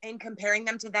 in comparing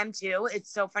them to them too?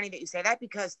 It's so funny that you say that,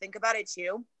 because think about it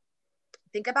too.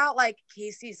 Think about, like,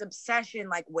 Casey's obsession,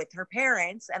 like, with her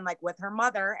parents and, like, with her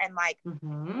mother, and, like,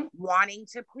 wanting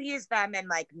to please them and,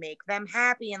 like, make them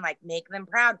happy and, like, make them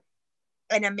proud.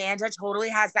 And Amanda totally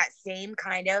has that same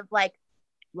kind of, like,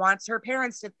 wants her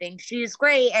parents to think she's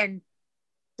great and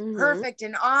perfect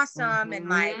and awesome. And,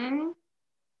 like,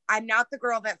 I'm not the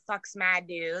girl that fucks mad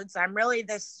dudes. I'm really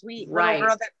the sweet little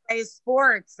girl that plays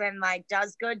sports and, like,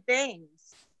 does good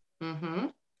things.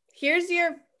 Here's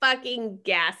your fucking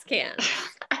gas can.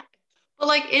 But,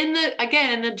 like, in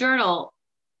the journal,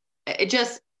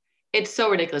 it's so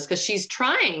ridiculous, because she's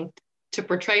trying to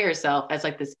portray herself as,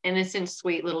 like, this innocent,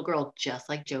 sweet little girl, just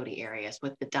like Jodi Arias,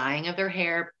 with the dyeing of their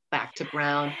hair back to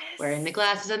brown, wearing the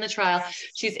glasses in the trial.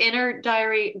 She's in her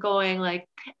diary going, like,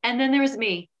 and then there was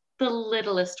me, the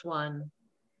littlest one,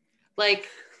 like,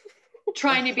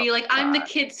 trying to be like, I'm the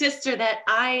kid sister that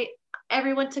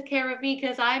everyone took care of me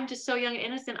because I'm just so young and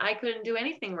innocent. I couldn't do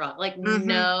anything wrong. Like,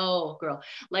 no, girl.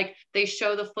 Like, they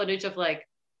show the footage of, like,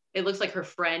 it looks like her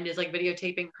friend is, like,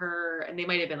 videotaping her, and they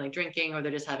might have been, like, drinking, or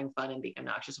they're just having fun and being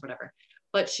obnoxious or whatever.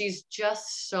 But she's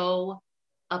just so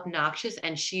obnoxious,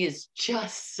 and she is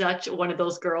just such one of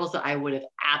those girls that I would have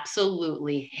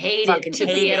absolutely hated to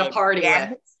be at a party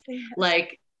with.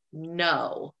 Like,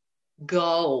 no,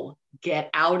 go get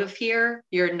out of here.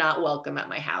 You're not welcome at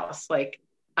my house. Like,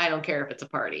 I don't care if it's a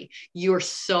party. You're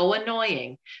so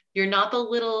annoying. You're not the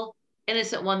little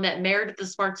innocent one that Meredith, the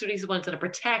smart studies, one's going to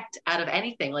protect out of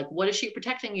anything. Like, what is she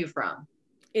protecting you from?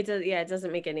 It does. Yeah, it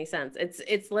doesn't make any sense.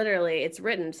 It's literally, it's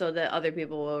written so that other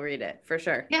people will read it, for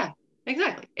sure. Yeah,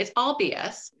 exactly. It's all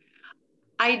BS.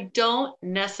 I don't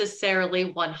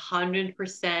necessarily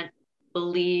 100%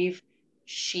 believe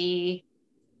she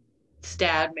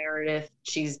stabbed Meredith.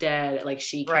 She's dead. Like,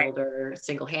 she killed her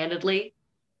single-handedly.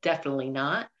 Definitely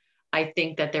not. I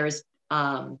think that there's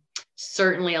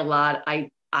certainly a lot.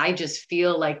 I just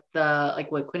feel like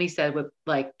like what Quinny said with,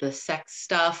 like, the sex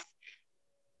stuff,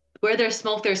 where there's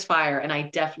smoke, there's fire. And I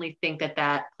definitely think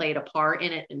that played a part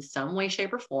in it in some way,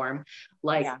 shape, or form.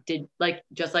 Like,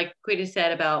 just like Quinny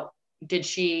said about,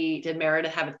 did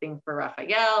Meredith have a thing for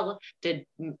Raphael? Did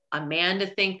Amanda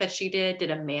think that she did?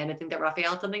 Did Amanda think that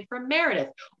Raphael had something for Meredith?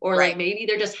 Or like maybe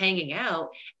they're just hanging out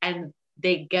and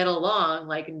they get along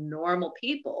like normal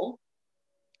people.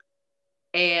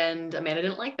 And Amanda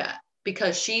didn't like that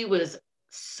because she was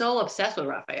so obsessed with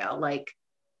Raphael. Like,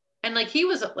 and like he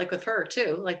was like with her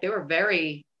too. Like they were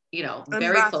very, you know,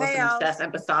 very close and obsessed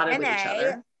and besotted with each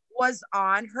other. Was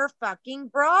on her fucking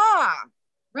bra.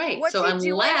 Right. What so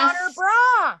unless on her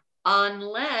bra?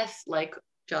 Unless, like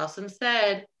Jocelyn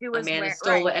said, Amanda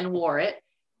stole it and wore it.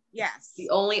 Yes. The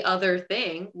only other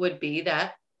thing would be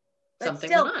that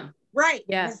something went on. Right.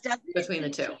 Yeah. Between the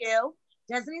two.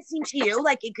 Doesn't it seem to you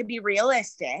like it could be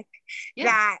realistic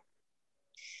that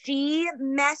she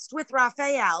messed with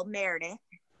Raphael, Meredith?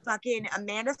 Fucking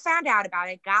Amanda found out about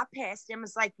it, got pissed, and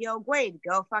was like, yo, Wade,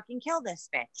 go fucking kill this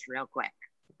bitch real quick.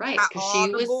 Right. Because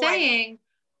she was saying,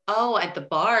 oh, at the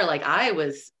bar, like I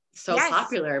was so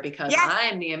popular because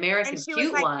I'm the American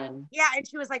cute one. Yeah. And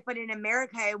she was like, but in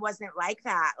America, it wasn't like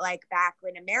that. Like back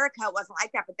in America, it wasn't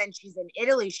like that. But then she's in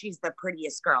Italy. She's the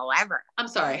prettiest girl ever. I'm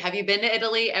sorry. Have you been to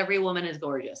Italy? Every woman is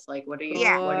gorgeous. Like, what are you,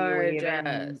 what are you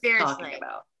even talking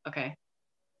about? Okay.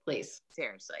 Please.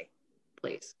 Seriously.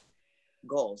 Please.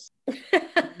 Goals.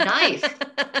 Nice.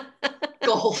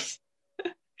 Goals.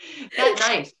 That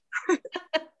knife.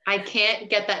 I can't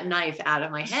get that knife out of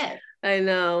my head. I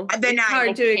know. It's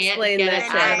hard to explain that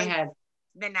out of my head.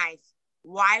 The knife.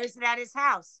 Why is it at his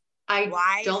house?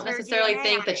 I don't necessarily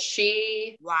think that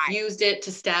she used it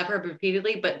to stab her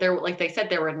repeatedly, but there, like they said,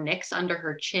 there were nicks under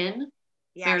her chin,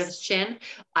 Meredith's chin.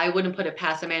 I wouldn't put it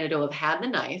past Amanda to have had the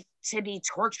knife. To be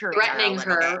torturing threatening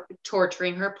her,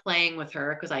 torturing her, playing with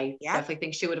her, because I definitely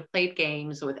think she would have played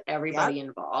games with everybody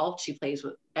involved. She plays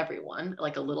with everyone,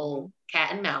 like a little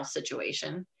cat and mouse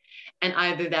situation. And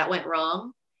either that went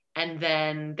wrong, and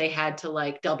then they had to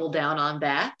like double down on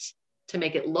that to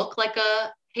make it look like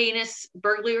a heinous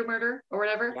burglary or murder or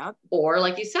whatever. Or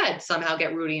like you said, somehow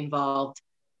get Rudy involved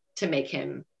to make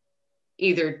him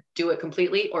either do it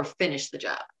completely or finish the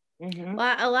job. Mm-hmm.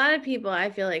 Well, a lot of people I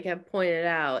feel like have pointed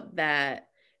out that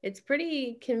it's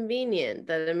pretty convenient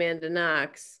that Amanda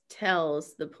Knox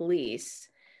tells the police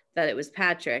that it was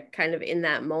Patrick kind of in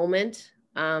that moment,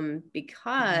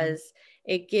 because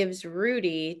it gives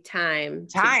Rudy time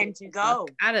to go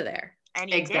out of there.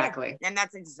 And he did. And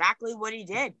that's exactly what he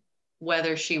did.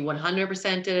 Whether she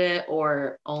 100% did it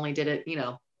or only did it,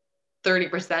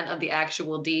 30% of the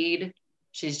actual deed,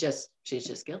 she's just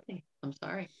guilty. I'm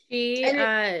sorry.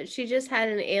 She just had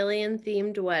an alien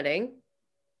themed wedding.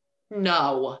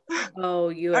 No. Oh,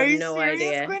 you have no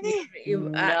idea. No.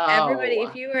 Everybody,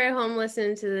 if you were at home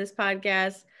listening to this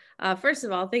podcast, first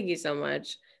of all, thank you so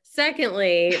much.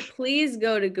 Secondly, please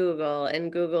go to Google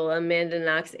and Google Amanda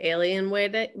Knox alien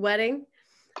wedding.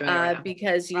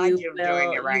 Because you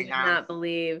will not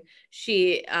believe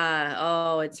she it's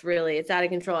out of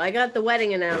control. I got the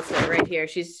wedding announcement right here.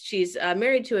 She's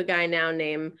married to a guy now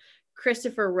named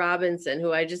Christopher Robinson,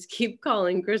 who I just keep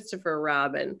calling Christopher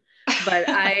Robin. But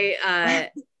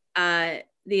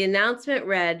the announcement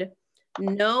read,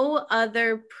 no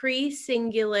other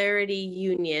pre-singularity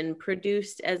union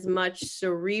produced as much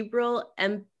cerebral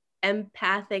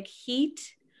empathic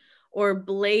heat or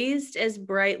blazed as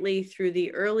brightly through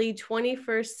the early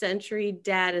 21st century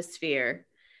datasphere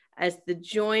as the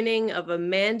joining of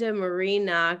Amanda Marie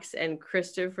Knox and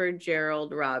Christopher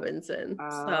Gerald Robinson.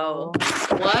 So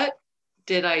what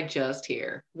did I just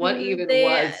hear? What even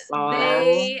was?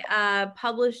 They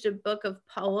published a book of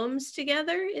poems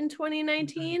together in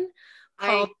 2019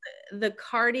 called The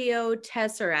Cardio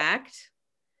Tesseract.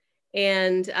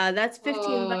 And that's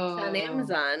 $15 on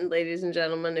Amazon, ladies and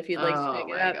gentlemen, if you'd like to pick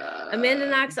it up. God. Amanda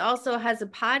Knox also has a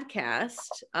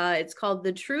podcast. It's called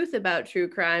The Truth About True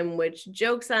Crime, which,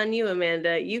 joke's on you,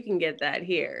 Amanda, you can get that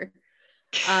here.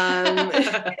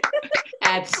 At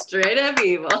Straight Up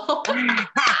Evil. But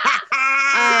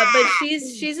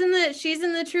she's in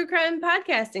the true crime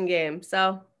podcasting game.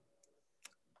 So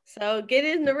get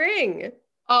in the ring.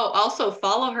 Oh, also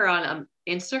follow her on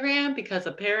Instagram, because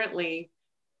apparently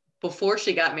before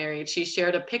she got married, she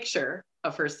shared a picture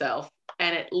of herself,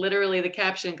 and it literally, the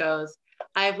caption goes,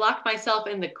 "I've locked myself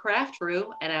in the craft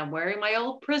room and I'm wearing my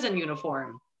old prison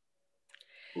uniform."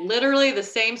 Literally the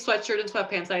same sweatshirt and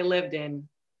sweatpants I lived in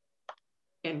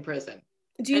prison.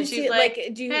 Do you see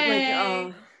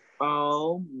hey.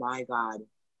 Oh my God.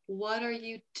 What are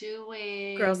you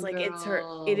doing? Girls, like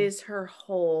it is her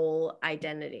whole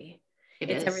identity.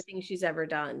 It's everything she's ever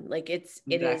done. Like it's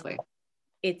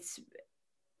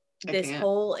this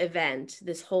whole event,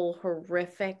 this whole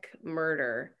horrific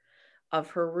murder of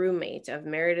her roommate, of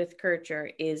Meredith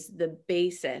Kercher, is the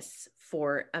basis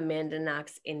for Amanda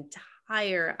Knox's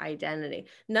entire identity.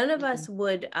 None of us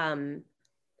would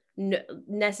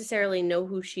necessarily know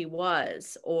who she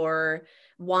was, or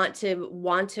want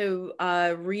to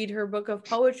read her book of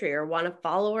poetry, or want to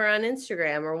follow her on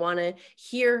Instagram, or want to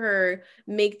hear her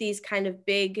make these kind of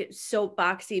big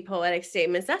soapboxy poetic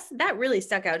statements. That really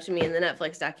stuck out to me in the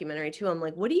Netflix documentary too. I'm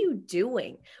like, what are you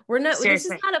doing? Seriously. This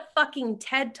is not a fucking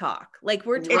TED Talk. Like,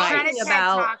 we're talking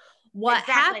about what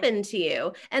happened to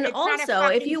you. And it's also,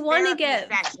 if you want to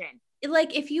get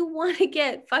like, if you want to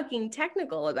get fucking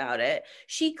technical about it,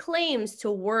 she claims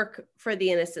to work for the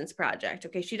Innocence Project.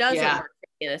 Okay, she doesn't work for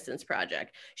the Innocence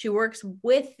Project. She works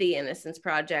with the Innocence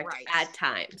Project at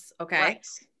times. Okay,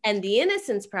 and the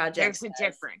Innocence Project, there's a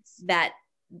difference. That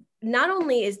not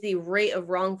only is the rate of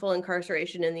wrongful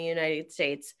incarceration in the United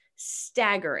States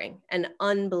staggering and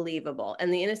unbelievable,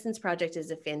 and the Innocence Project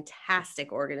is a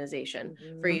fantastic organization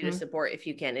for you to support if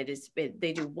you can.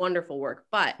 They do wonderful work,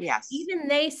 but even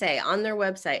they say on their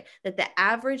website that the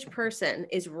average person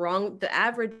is wrong. The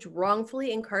average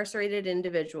wrongfully incarcerated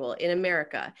individual in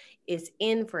America is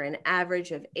in for an average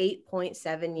of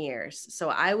 8.7 years. So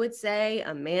I would say,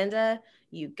 Amanda,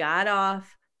 you got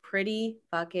off pretty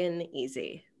fucking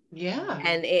easy. Yeah.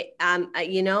 And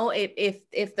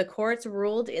if the courts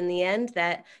ruled in the end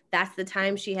that that's the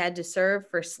time she had to serve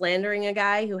for slandering a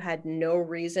guy who had no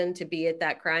reason to be at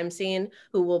that crime scene,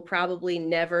 who will probably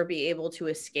never be able to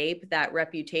escape that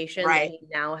reputation that he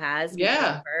now has.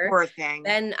 Her, poor thing.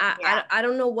 Then I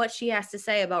don't know what she has to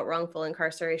say about wrongful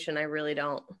incarceration. I really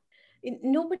don't.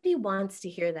 Nobody wants to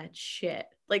hear that shit.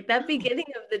 Like, that beginning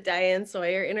of the Diane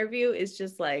Sawyer interview is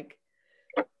just like,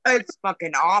 it's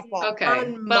fucking awful.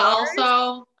 Okay. But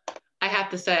also, I have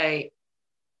to say,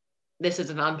 this is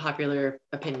an unpopular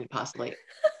opinion, possibly.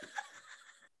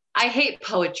 I hate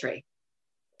poetry.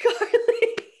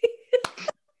 Carly.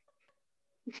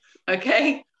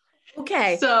 Okay.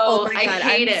 So I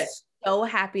hate it. So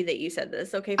happy that you said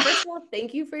this. Okay, first of all,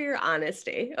 thank you for your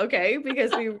honesty. Okay,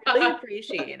 because we really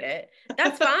appreciate it.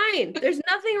 That's fine. There's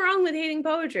nothing wrong with hating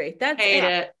poetry. That's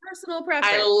it. Personal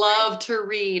preference. I love to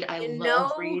read. I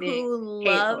love reading. Who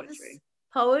loves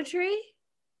poetry?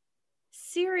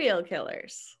 Serial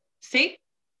killers. See?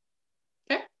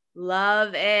 Okay.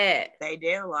 Love it. They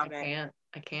do love it.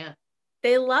 I can't.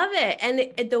 They love it.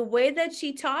 And the way that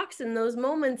she talks in those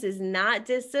moments is not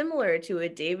dissimilar to a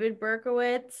David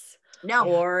Berkowitz. No.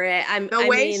 Or the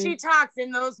way she talks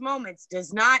in those moments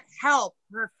does not help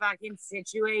her fucking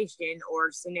situation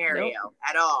or scenario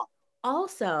at all.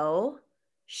 Also,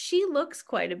 she looks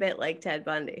quite a bit like Ted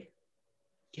Bundy.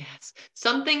 Yes.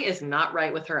 Something is not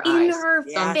right with her eyes. In her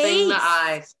face. Something in the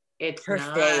eyes. It's her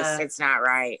face. It's not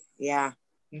right. Yeah.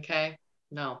 Okay.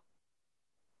 No,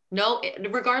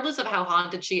 regardless of how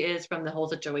haunted she is from the whole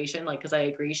situation, like, because I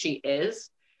agree she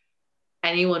is,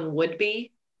 anyone would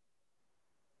be.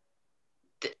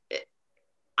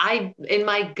 In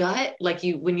my gut, like,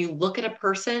 when you look at a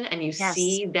person and you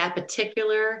see that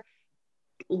particular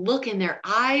look in their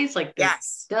eyes, like,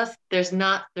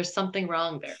 there's something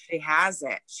wrong there. She has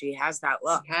it. She has that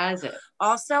look. She has it.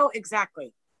 Also,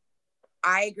 exactly.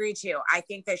 I agree too. I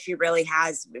think that she really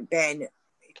has been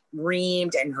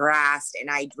reamed and harassed, and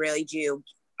I really do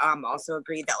also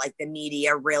agree that, like, the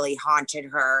media really haunted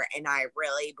her, and I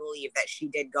really believe that she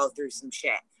did go through some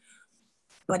shit.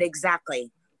 But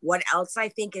exactly, what else I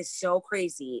think is so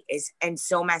crazy and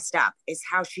so messed up is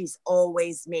how she's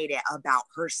always made it about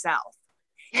herself.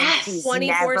 Yes,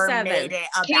 24/7.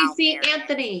 Casey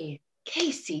Anthony.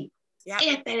 Casey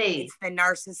Anthony. It's the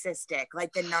narcissistic.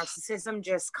 Like, the narcissism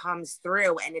just comes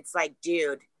through, and it's like,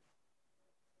 dude,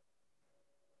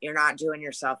 you're not doing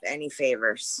yourself any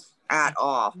favors at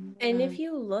all. And if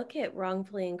you look at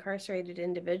wrongfully incarcerated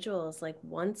individuals, like,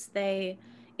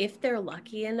 if they're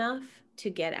lucky enough to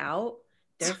get out,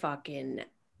 they're fucking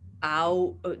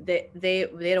out. They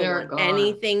don't want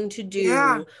anything to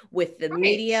do with the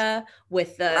media,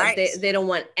 with the they don't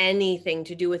want anything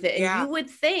to do with it. And you would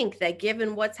think that,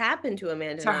 given what's happened to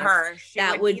Amanda Knox,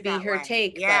 that would be her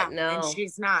take. Yeah, but no. And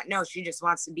she's not. No, she just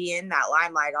wants to be in that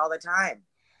limelight all the time.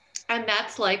 And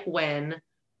that's like when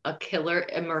a killer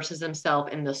immerses himself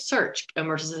in the search,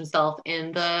 immerses himself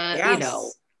in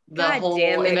the, the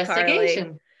whole investigation.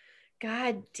 Carly.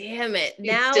 God damn it.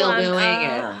 She's still doing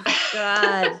it.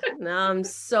 God. Now I'm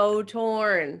so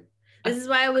torn. This is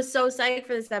why I was so psyched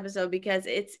for this episode, because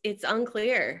it's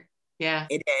unclear. Yeah.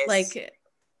 It is. Like,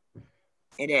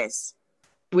 it is.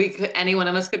 Any one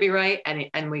of us could be right,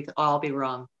 and we could all be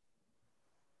wrong.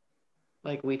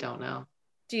 Like, we don't know.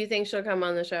 Do you think she'll come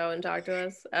on the show and talk to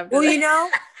us after Well, that? you know,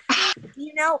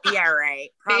 You know, yeah, right.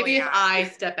 Probably maybe if not. I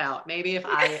step out, maybe if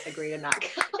I agree to not.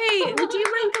 Hey, would you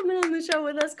mind coming on the show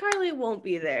with us? Carly won't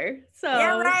be there. So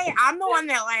yeah, right. I'm the one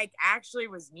that like actually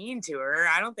was mean to her.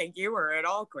 I don't think you were at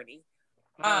all, Quinny.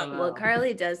 Well,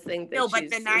 Carly does think that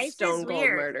she's a stone cold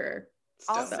murderer.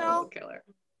 Also, killer.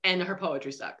 And her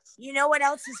poetry sucks. You know what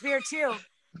else is weird too?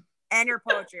 And her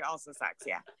poetry also sucks,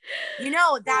 yeah. You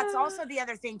know, that's also the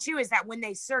other thing too, is that when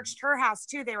they searched her house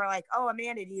too, they were like, oh,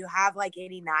 Amanda, do you have like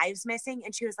any knives missing?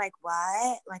 And she was like,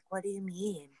 what? Like, what do you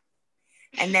mean?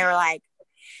 And they were like,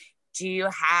 do you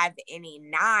have any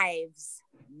knives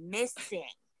missing?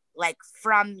 Like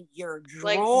from your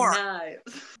drawer? Like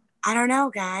knives. I don't know,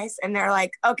 guys. And they're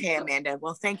like, okay, Amanda,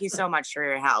 well, thank you so much for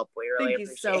your help. We really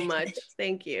appreciate it. Thank you so much.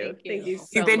 Thank you. Thank you so much.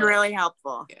 You've been really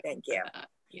helpful. Thank you.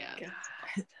 Yeah. God.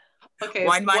 Okay.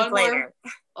 1 month later.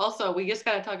 Also, we just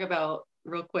got to talk about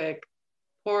real quick,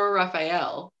 poor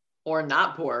Raphael or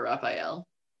not poor Raphael.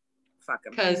 Fuck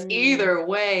him. Because either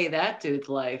way, that dude's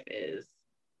life is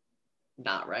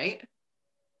not right.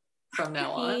 From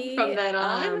now on. From then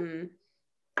on.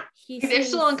 They're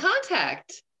still in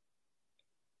contact.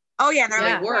 Oh yeah, they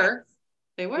were.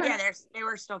 Yeah, they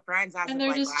were still friends. And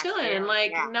they're just chilling and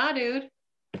like, nah, dude.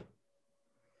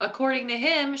 According to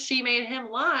him, she made him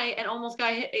lie and almost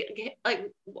got hit. Like,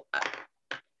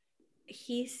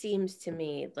 he seems to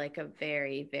me like a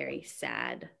very, very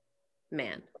sad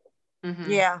man.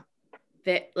 Mm-hmm. Yeah,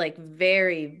 like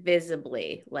very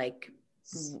visibly, like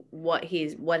what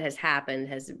has happened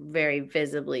has very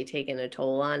visibly taken a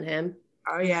toll on him.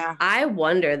 Oh yeah. I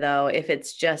wonder though if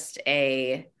it's just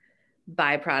a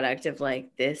byproduct of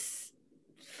like this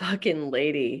fucking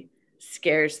lady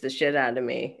scares the shit out of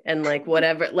me, and like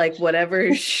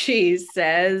whatever she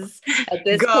says at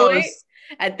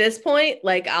this point,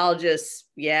 like I'll just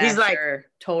he's like, sure,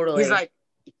 totally. He's like,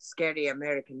 scared the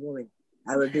American woman.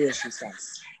 I will do as she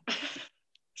says.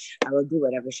 I will do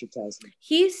whatever she tells me.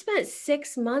 He spent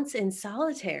 6 months in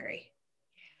solitary.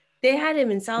 They had him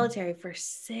in solitary for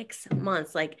 6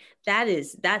 months. Like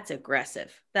that's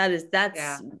aggressive.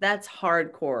 That's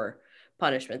hardcore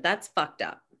punishment. That's fucked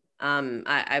up.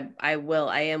 I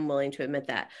am willing to admit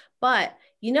that. But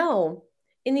you know,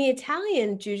 in the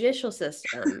Italian judicial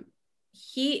system,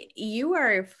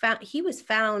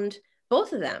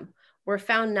 both of them were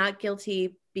found not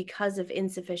guilty because of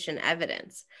insufficient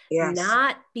evidence. Yes.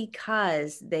 Not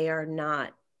because they are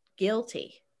not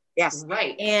guilty. Yes.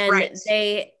 Right. And right.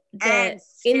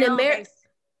 in America,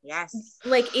 yes,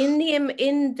 like in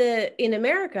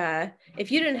America,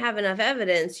 if you didn't have enough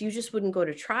evidence, you just wouldn't go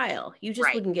to trial. You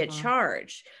just wouldn't get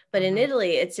charged. But in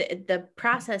Italy, the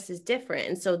process is different,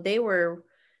 and so they were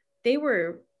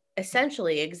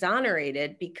essentially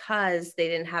exonerated because they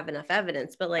didn't have enough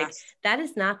evidence. But like that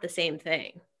is not the same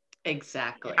thing.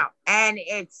 Exactly. Yeah. And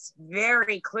it's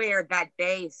very clear that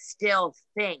they still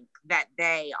think that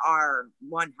they are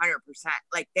 100%,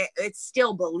 like it's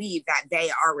still believe that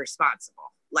they are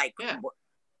responsible. Like,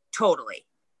 totally.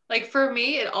 Like for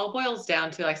me, it all boils down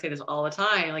to, like I say this all the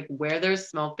time, like where there's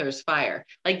smoke, there's fire.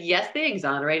 Like, yes, they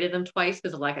exonerated them twice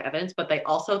because of lack of evidence, but they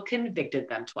also convicted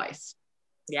them twice.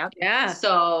 Yeah. Yeah.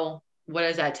 So what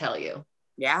does that tell you?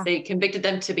 Yeah. They convicted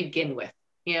them to begin with.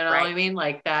 You know what I mean?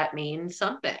 Like that means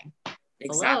something.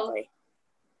 Exactly.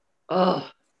 Hello?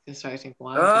 Oh, I'm starting to think,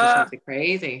 wow, this is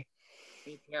crazy.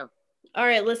 Me too. All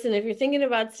right, listen, if you're thinking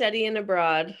about studying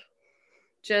abroad,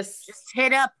 just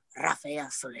hit up Rafael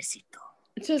Solicito.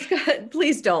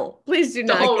 Please do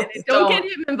not get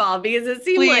him involved, because it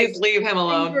seems like leave him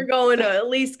alone. We're going to at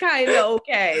least kind of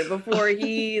okay before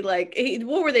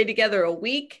what were they together a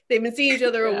week? They've been seeing each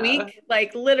other a week,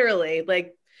 like literally.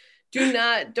 Like,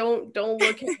 don't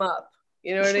look him up.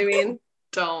 You know what I mean?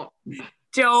 Don't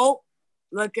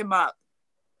look him up.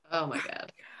 Oh my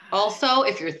God. Also,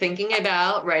 if you're thinking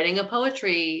about writing a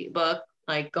poetry book,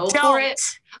 like go for it,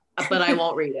 but I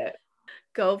won't read it.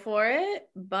 Go for it,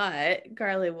 but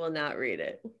Carly will not read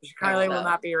it. Carly will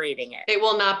not be reading it. It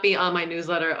will not be on my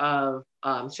newsletter of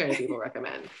Straight People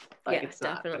Recommend. Like, it's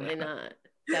definitely not.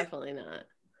 Definitely not.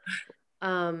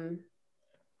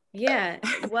 Yeah.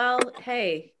 Well,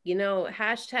 hey,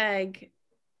 hashtag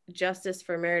justice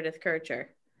for Meredith Kercher.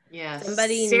 Yeah.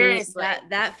 Somebody needs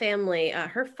that family.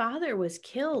 Her father was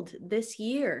killed this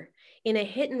year in a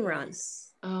hit and run.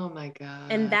 Oh my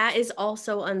God. And that is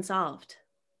also unsolved.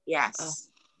 Yes.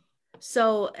 Oh.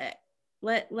 So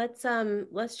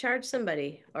let's charge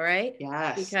somebody. All right.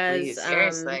 Yes. Because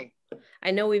seriously,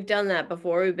 I know we've done that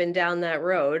before. We've been down that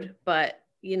road, but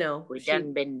we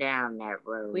didn't been down that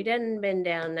road. We didn't been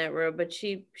down that road, but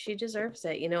she deserves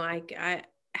it. I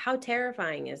how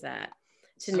terrifying is that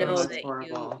to know that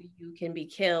you can be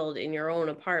killed in your own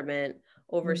apartment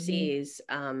overseas,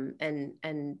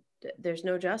 and there's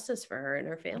no justice for her and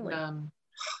her family.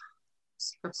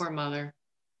 Her poor mother.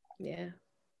 Yeah.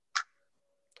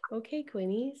 Okay,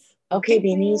 Queenies. Okay,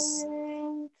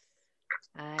 Beanies.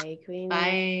 Bye, Queenies.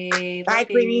 Bye. Bye,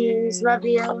 Queenies. Love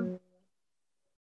you.